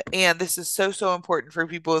time, and this is so, so important for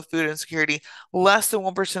people with food insecurity, less than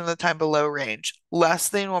 1% of the time below range, less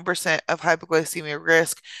than 1% of hypoglycemia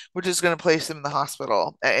risk, which is going to place them in the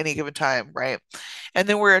hospital at any given time, right? And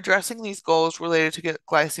then we're addressing these goals related to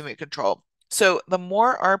glycemic control. So the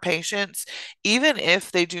more our patients, even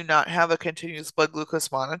if they do not have a continuous blood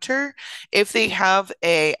glucose monitor, if they have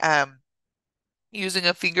a using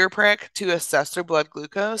a finger prick to assess their blood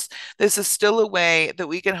glucose. This is still a way that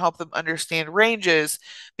we can help them understand ranges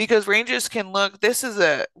because ranges can look, this is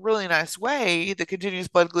a really nice way. The continuous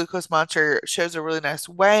blood glucose monitor shows a really nice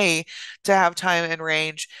way to have time and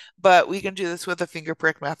range, but we can do this with a finger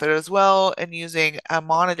prick method as well and using a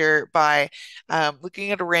monitor by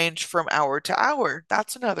looking at a range from hour to hour.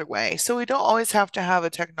 That's another way. So we don't always have to have a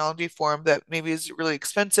technology form that maybe is really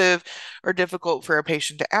expensive or difficult for a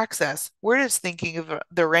patient to access. We're just thinking of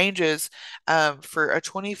the ranges for a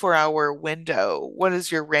 24-hour window. What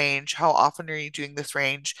is your range? How often are you doing this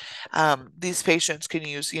range? These patients can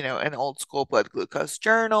use, an old school blood glucose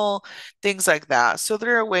journal, things like that. So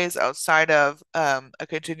there are ways outside of a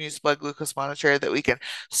continuous blood glucose monitor that we can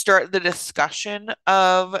start the discussion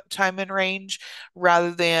of time and range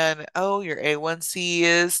rather than, oh, your A1C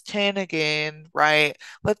is 10 again, right?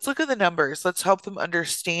 Let's look at the numbers. Let's help them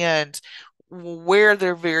understand where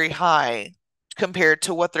they're very high compared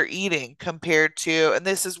to what they're eating, compared to, and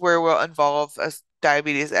this is where we'll involve a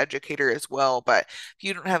diabetes educator as well. But if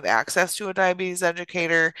you don't have access to a diabetes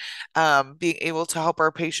educator, being able to help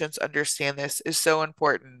our patients understand this is so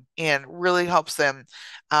important and really helps them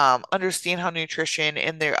understand how nutrition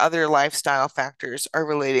and their other lifestyle factors are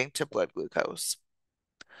relating to blood glucose.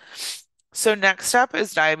 So next up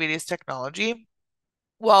is diabetes technology.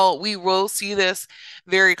 Well, we will see this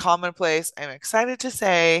very commonplace. I'm excited to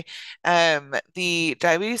say the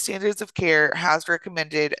Diabetes Standards of Care has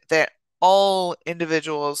recommended that all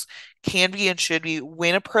individuals can be and should be,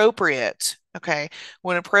 when appropriate, okay,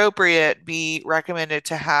 when appropriate, be recommended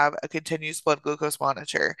to have a continuous blood glucose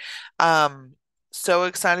monitor. Um, so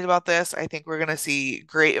excited about this. I think we're going to see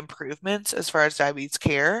great improvements as far as diabetes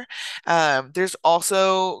care. There's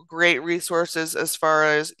also great resources as far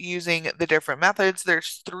as using the different methods.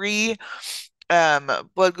 There's three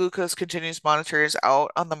blood glucose continuous monitors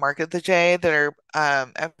out on the market today that are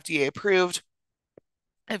FDA approved.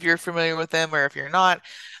 If you're familiar with them or if you're not,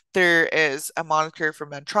 there is a monitor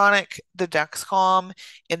from Medtronic, the Dexcom,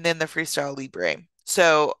 and then the Freestyle Libre.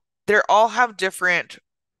 So they all have different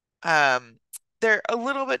they're a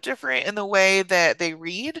little bit different in the way that they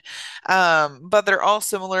read, but they're all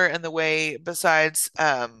similar in the way, besides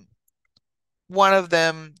one of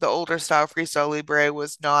them, the older style Freestyle Libre,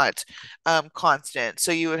 was not constant.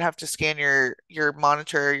 So you would have to scan your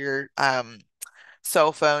monitor, your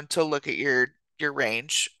cell phone to look at your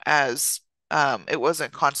range as it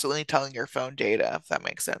wasn't constantly telling your phone data, if that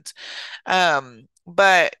makes sense.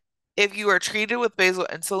 But if you are treated with basal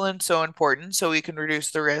insulin, so important, so we can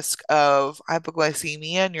reduce the risk of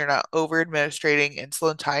hypoglycemia and you're not over administrating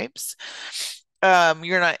insulin types.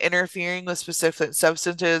 You're not interfering with specific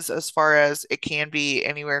substances as far as it can be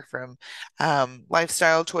anywhere from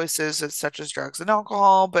lifestyle choices such as drugs and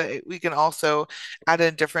alcohol, but we can also add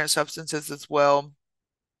in different substances as well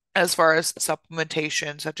as far as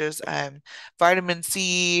supplementation, such as vitamin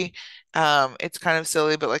C. It's kind of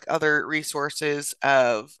silly, but like other resources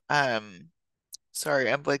of,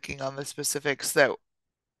 sorry, I'm blanking on the specifics that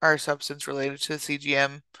are substance related to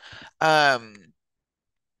CGM. Um,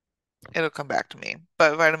 it'll come back to me,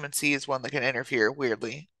 but vitamin C is one that can interfere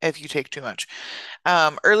weirdly if you take too much.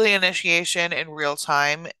 Early initiation in real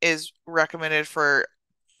time is recommended for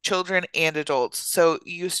children and adults. So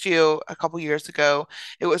used to a couple years ago,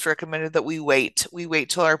 it was recommended that we wait. We wait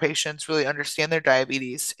till our patients really understand their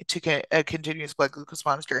diabetes to get a continuous blood glucose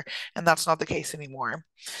monitor, and that's not the case anymore.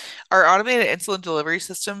 Our automated insulin delivery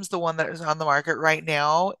systems, the one that is on the market right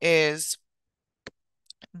now, is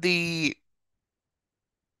the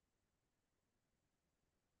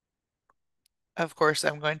of course,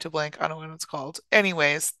 I'm going to blank on what it's called.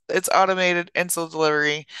 Anyways, it's automated insulin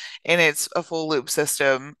delivery and it's a full loop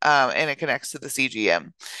system, and it connects to the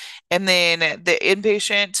CGM. And then the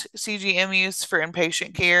inpatient CGM use for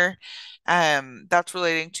inpatient care, that's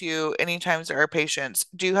relating to any times that our patients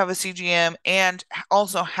do have a CGM and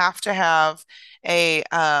also have to have a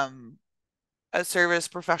um, a service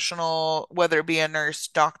professional, whether it be a nurse,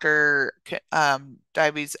 doctor,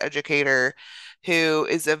 diabetes educator, who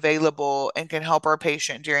is available and can help our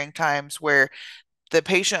patient during times where the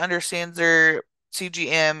patient understands their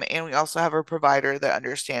CGM and we also have a provider that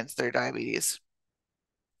understands their diabetes.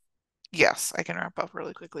 Yes, I can wrap up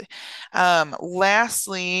really quickly.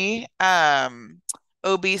 Lastly,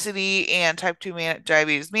 obesity and type 2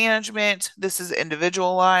 diabetes management. This is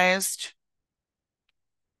individualized.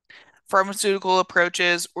 Pharmaceutical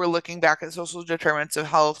approaches, we're looking back at social determinants of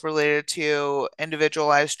health related to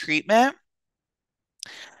individualized treatment.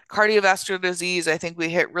 Cardiovascular disease, I think we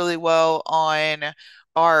hit really well on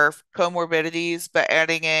our comorbidities, but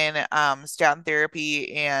adding in statin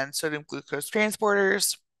therapy and sodium glucose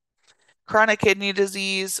transporters. chronic kidney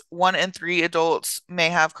disease. 1 in 3 adults may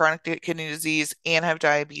have chronic kidney disease and have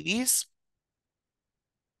diabetes.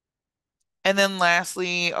 And then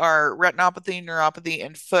lastly, our retinopathy, neuropathy,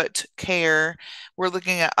 and foot care. We're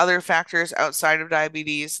looking at other factors outside of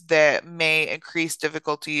diabetes that may increase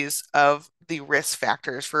difficulties of the risk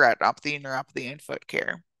factors for retinopathy, neuropathy, and foot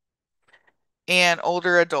care. And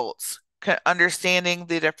older adults, understanding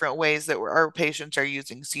the different ways that our patients are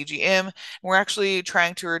using CGM. We're actually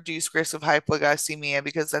trying to reduce risk of hypoglycemia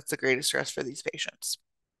because that's the greatest stress for these patients.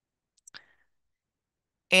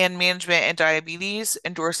 And management and diabetes,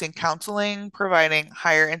 endorsing counseling, providing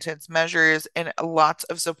higher intense measures, and lots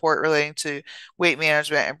of support relating to weight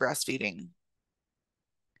management and breastfeeding.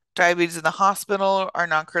 Diabetes in the hospital, our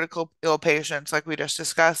non-critical ill patients, like we just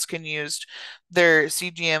discussed, can use their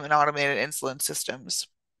CGM and automated insulin systems.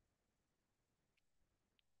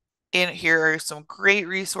 And here are some great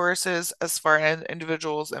resources as far as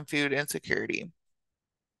individuals and food insecurity.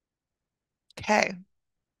 Okay,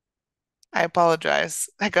 I apologize.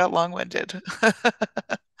 I got long-winded.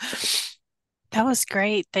 That was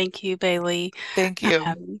great. Thank you, Bailey. Thank you.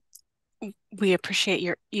 Um, we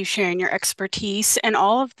appreciate you sharing your expertise and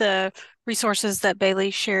all of the resources that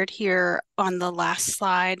Bailey shared here on the last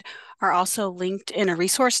slide are also linked in a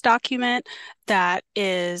resource document that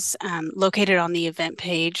is located on the event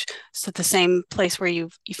page. So the same place where you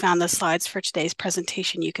found the slides for today's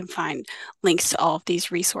presentation, you can find links to all of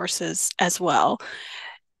these resources as well.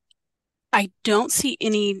 I don't see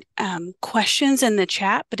any questions in the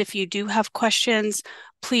chat, but if you do have questions,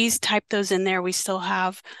 please type those in there. We still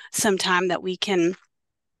have some time that we can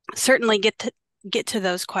certainly get to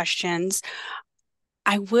those questions.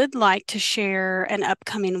 I would like to share an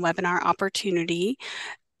upcoming webinar opportunity.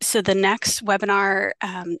 So the next webinar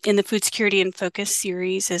in the Food Security in Focus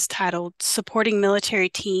series is titled Supporting Military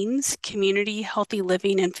Teens, Community Healthy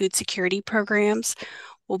Living and Food Security Programs.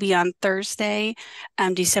 Will be on Thursday,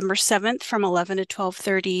 December 7th from 11 to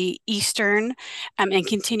 12:30 Eastern, and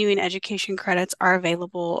continuing education credits are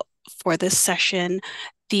available for this session.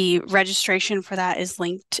 The registration for that is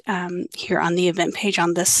linked here on the event page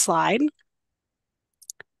on this slide.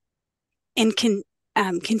 And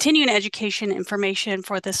continuing education information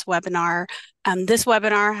for this webinar. This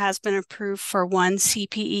webinar has been approved for 1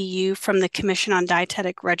 CPEU from the Commission on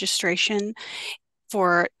Dietetic Registration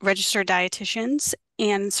for registered dietitians,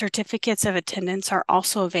 and certificates of attendance are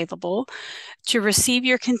also available. To receive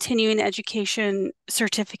your continuing education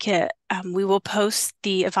certificate, we will post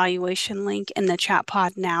the evaluation link in the chat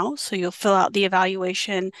pod now. So you'll fill out the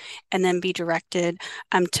evaluation and then be directed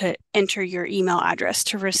to enter your email address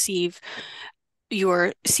to receive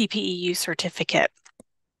your CPEU certificate.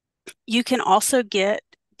 You can also get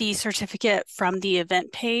the certificate from the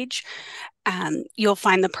event page. You'll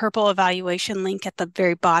find the purple evaluation link at the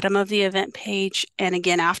very bottom of the event page. And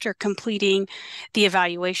again, after completing the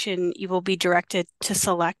evaluation, you will be directed to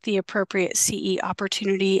select the appropriate CE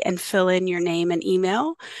opportunity and fill in your name and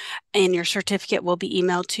email, and your certificate will be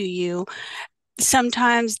emailed to you.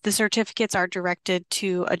 Sometimes the certificates are directed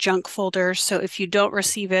to a junk folder. So if you don't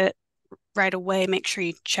receive it right away, make sure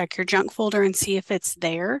you check your junk folder and see if it's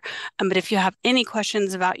there. But if you have any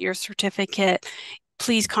questions about your certificate,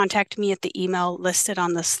 please contact me at the email listed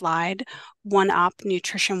on the slide,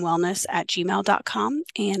 oneopnutritionwellness@gmail.com,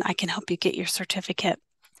 and I can help you get your certificate.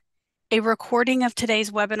 A recording of today's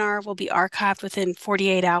webinar will be archived within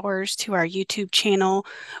 48 hours to our YouTube channel,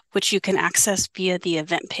 which you can access via the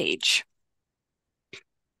event page.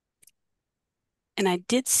 And I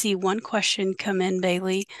did see one question come in,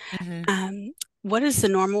 Bailey. What is the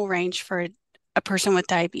normal range for a person with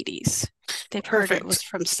diabetes? They've heard it was Perfect.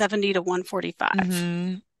 from 70 to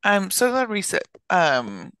 145. I'm so glad we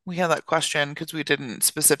had that question because we didn't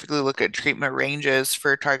specifically look at treatment ranges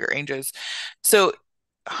for target ranges. So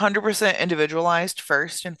 100% individualized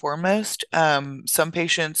first and foremost. Some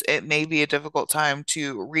patients, it may be a difficult time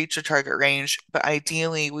to reach a target range, but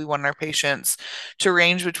ideally we want our patients to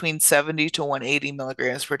range between 70 to 180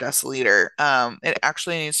 milligrams per deciliter. It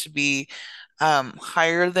actually needs to be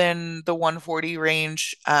higher than the 140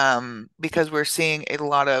 range because we're seeing a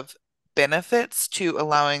lot of benefits to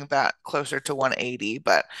allowing that closer to 180,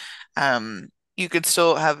 but you could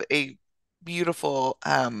still have a beautiful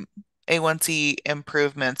A1C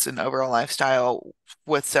improvements in overall lifestyle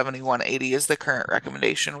with 7180 is the current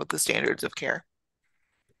recommendation with the standards of care.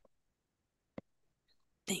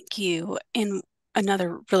 Thank you. And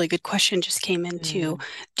another really good question just came in too.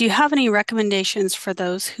 Do you have any recommendations for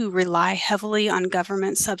those who rely heavily on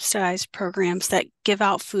government subsidized programs that give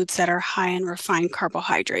out foods that are high in refined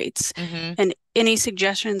carbohydrates? And any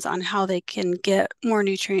suggestions on how they can get more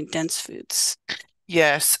nutrient dense foods?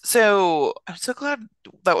 Yes. So I'm so glad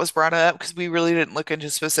that was brought up because we really didn't look into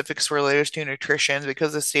specifics related to nutrition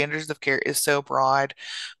because the standards of care is so broad.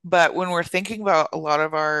 But when we're thinking about a lot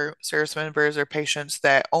of our service members or patients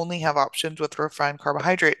that only have options with refined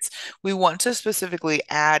carbohydrates, we want to specifically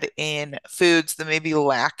add in foods that may be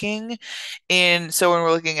lacking in. So when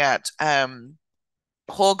we're looking at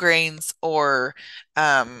whole grains or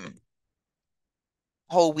um,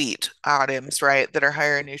 whole wheat items, right, that are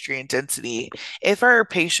higher in nutrient density. If our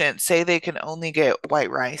patients say they can only get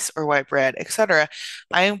white rice or white bread, etc.,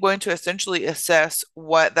 I am going to essentially assess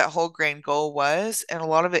what that whole grain goal was, and a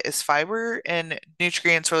lot of it is fiber and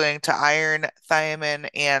nutrients relating to iron, thiamine,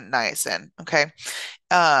 and niacin. Okay.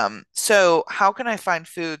 So how can I find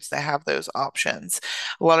foods that have those options?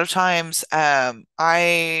 A lot of times,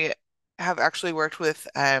 I have actually worked with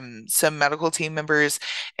some medical team members,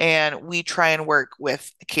 and we try and work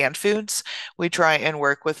with canned foods. We try and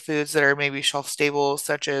work with foods that are maybe shelf stable,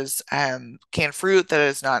 such as canned fruit that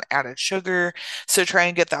is not added sugar. So try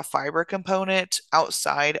and get that fiber component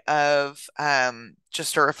outside of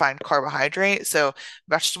just a refined carbohydrate. So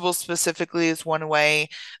vegetables specifically is one way,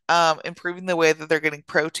 improving the way that they're getting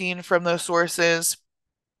protein from those sources,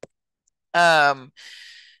 um,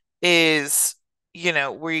 is,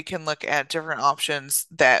 where you can look at different options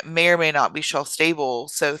that may or may not be shelf stable.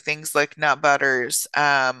 So things like nut butters,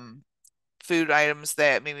 food items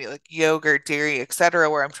that maybe like yogurt, dairy, etc.,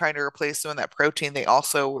 where I'm trying to replace some of that protein they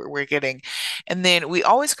also were getting. And then we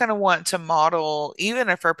always kind of want to model, even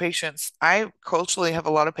if our patients, I culturally have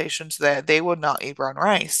a lot of patients that they would not eat brown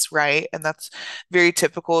rice, right? And that's very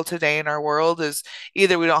typical today in our world is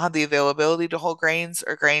either we don't have the availability to whole grains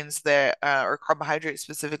or grains that, or carbohydrates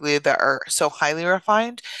specifically that are so highly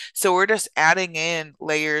refined. So we're just adding in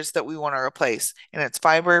layers that we want to replace, and it's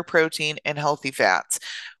fiber, protein, and healthy fats.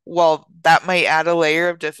 While that might add a layer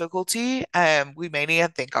of difficulty, we may need to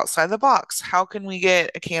think outside the box. How can we get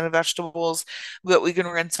a can of vegetables that we can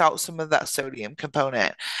rinse out some of that sodium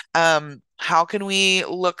component? How can we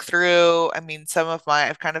look through? I mean,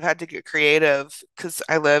 I've kind of had to get creative because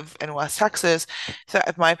I live in West Texas. So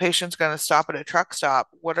if my patient's going to stop at a truck stop,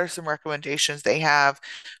 what are some recommendations they have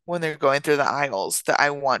when they're going through the aisles that I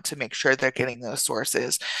want to make sure they're getting those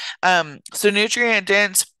sources? So nutrient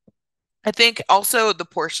dense, I think also the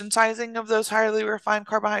portion sizing of those highly refined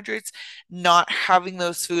carbohydrates, not having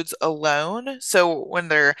those foods alone. So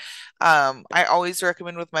when I always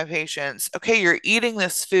recommend with my patients, okay, you're eating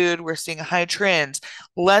this food, we're seeing high trends.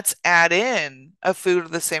 Let's add in a food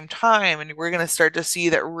at the same time, and we're going to start to see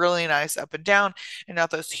that really nice up and down and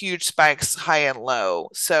not those huge spikes high and low.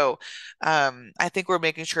 So I think we're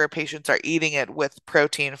making sure our patients are eating it with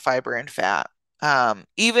protein, fiber, and fat.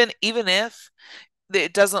 Even if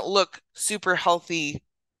it doesn't look super healthy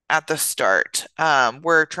at the start.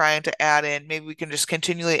 We're trying to add in, maybe we can just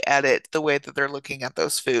continually edit the way that they're looking at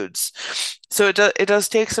those foods. So it does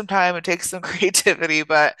take some time, it takes some creativity,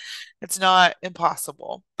 but it's not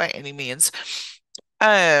impossible by any means.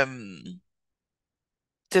 Um,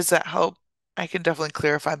 does that help? I can definitely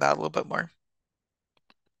clarify that a little bit more.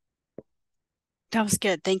 That was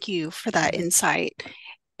good. Thank you for that insight.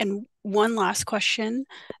 And one last question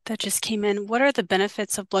that just came in. What are the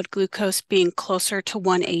benefits of blood glucose being closer to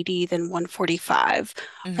 180 than 145?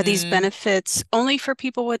 Are these Hmm. benefits only for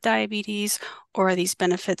people with diabetes, or are these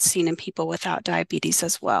benefits seen in people without diabetes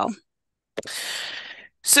as well?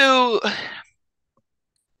 So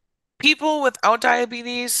people without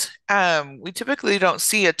diabetes, we typically don't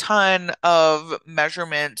see a ton of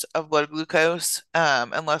measurement of blood glucose,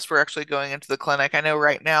 unless we're actually going into the clinic. I know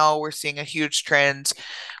right now we're seeing a huge trend,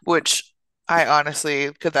 which I honestly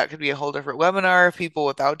that could be a whole different webinar of people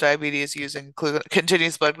without diabetes using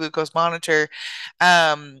continuous blood glucose monitor.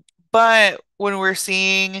 Um, but when we're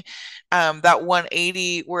seeing that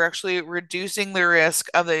 180, we're actually reducing the risk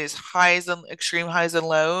of these highs and extreme highs and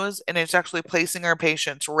lows, and it's actually placing our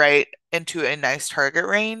patients right into a nice target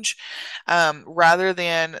range, rather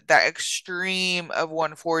than that extreme of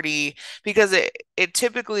 140, because it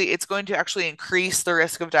typically it's going to actually increase the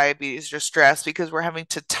risk of diabetes or stress because we're having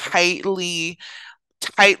to tightly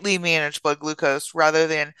manage blood glucose rather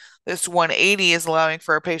than this 180 is allowing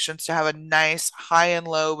for our patients to have a nice high and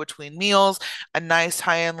low between meals, a nice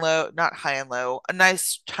high and low, not high and low, a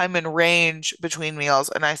nice time and range between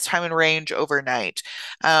meals, a nice time and range overnight.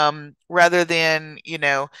 Rather than,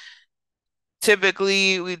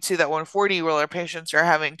 typically we'd see that 140 where our patients are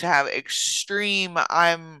having to have extreme,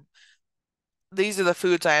 these are the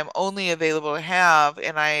foods I am only available to have,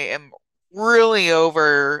 and I am really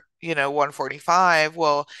over, 145.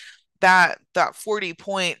 Well, that 40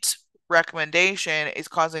 point recommendation is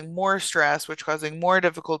causing more stress, which causing more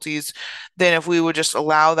difficulties than if we would just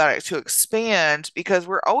allow that to expand, because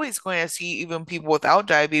we're always going to see, even people without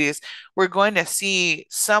diabetes, we're going to see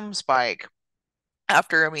some spike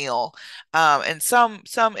after a meal, and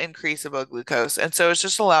some increase of blood glucose. And so it's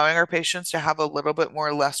just allowing our patients to have a little bit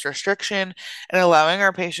more less restriction and allowing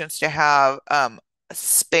our patients to have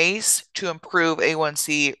space to improve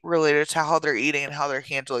A1C related to how they're eating and how they're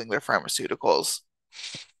handling their pharmaceuticals.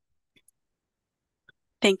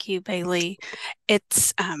 Thank you, Bailey.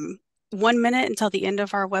 It's 1 minute until the end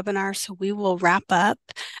of our webinar, so we will wrap up.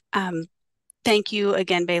 Thank you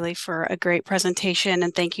again, Bailey, for a great presentation,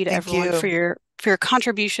 and thank you to Thank everyone you. for your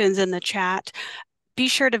contributions in the chat. Be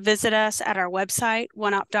sure to visit us at our website,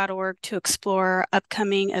 oneop.org, to explore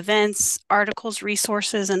upcoming events, articles,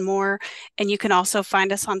 resources, and more. And you can also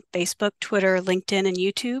find us on Facebook, Twitter, LinkedIn, and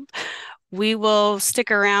YouTube. We will stick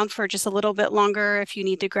around for just a little bit longer if you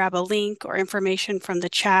need to grab a link or information from the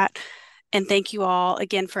chat. And thank you all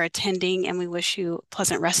again for attending, and we wish you a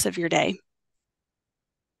pleasant rest of your day.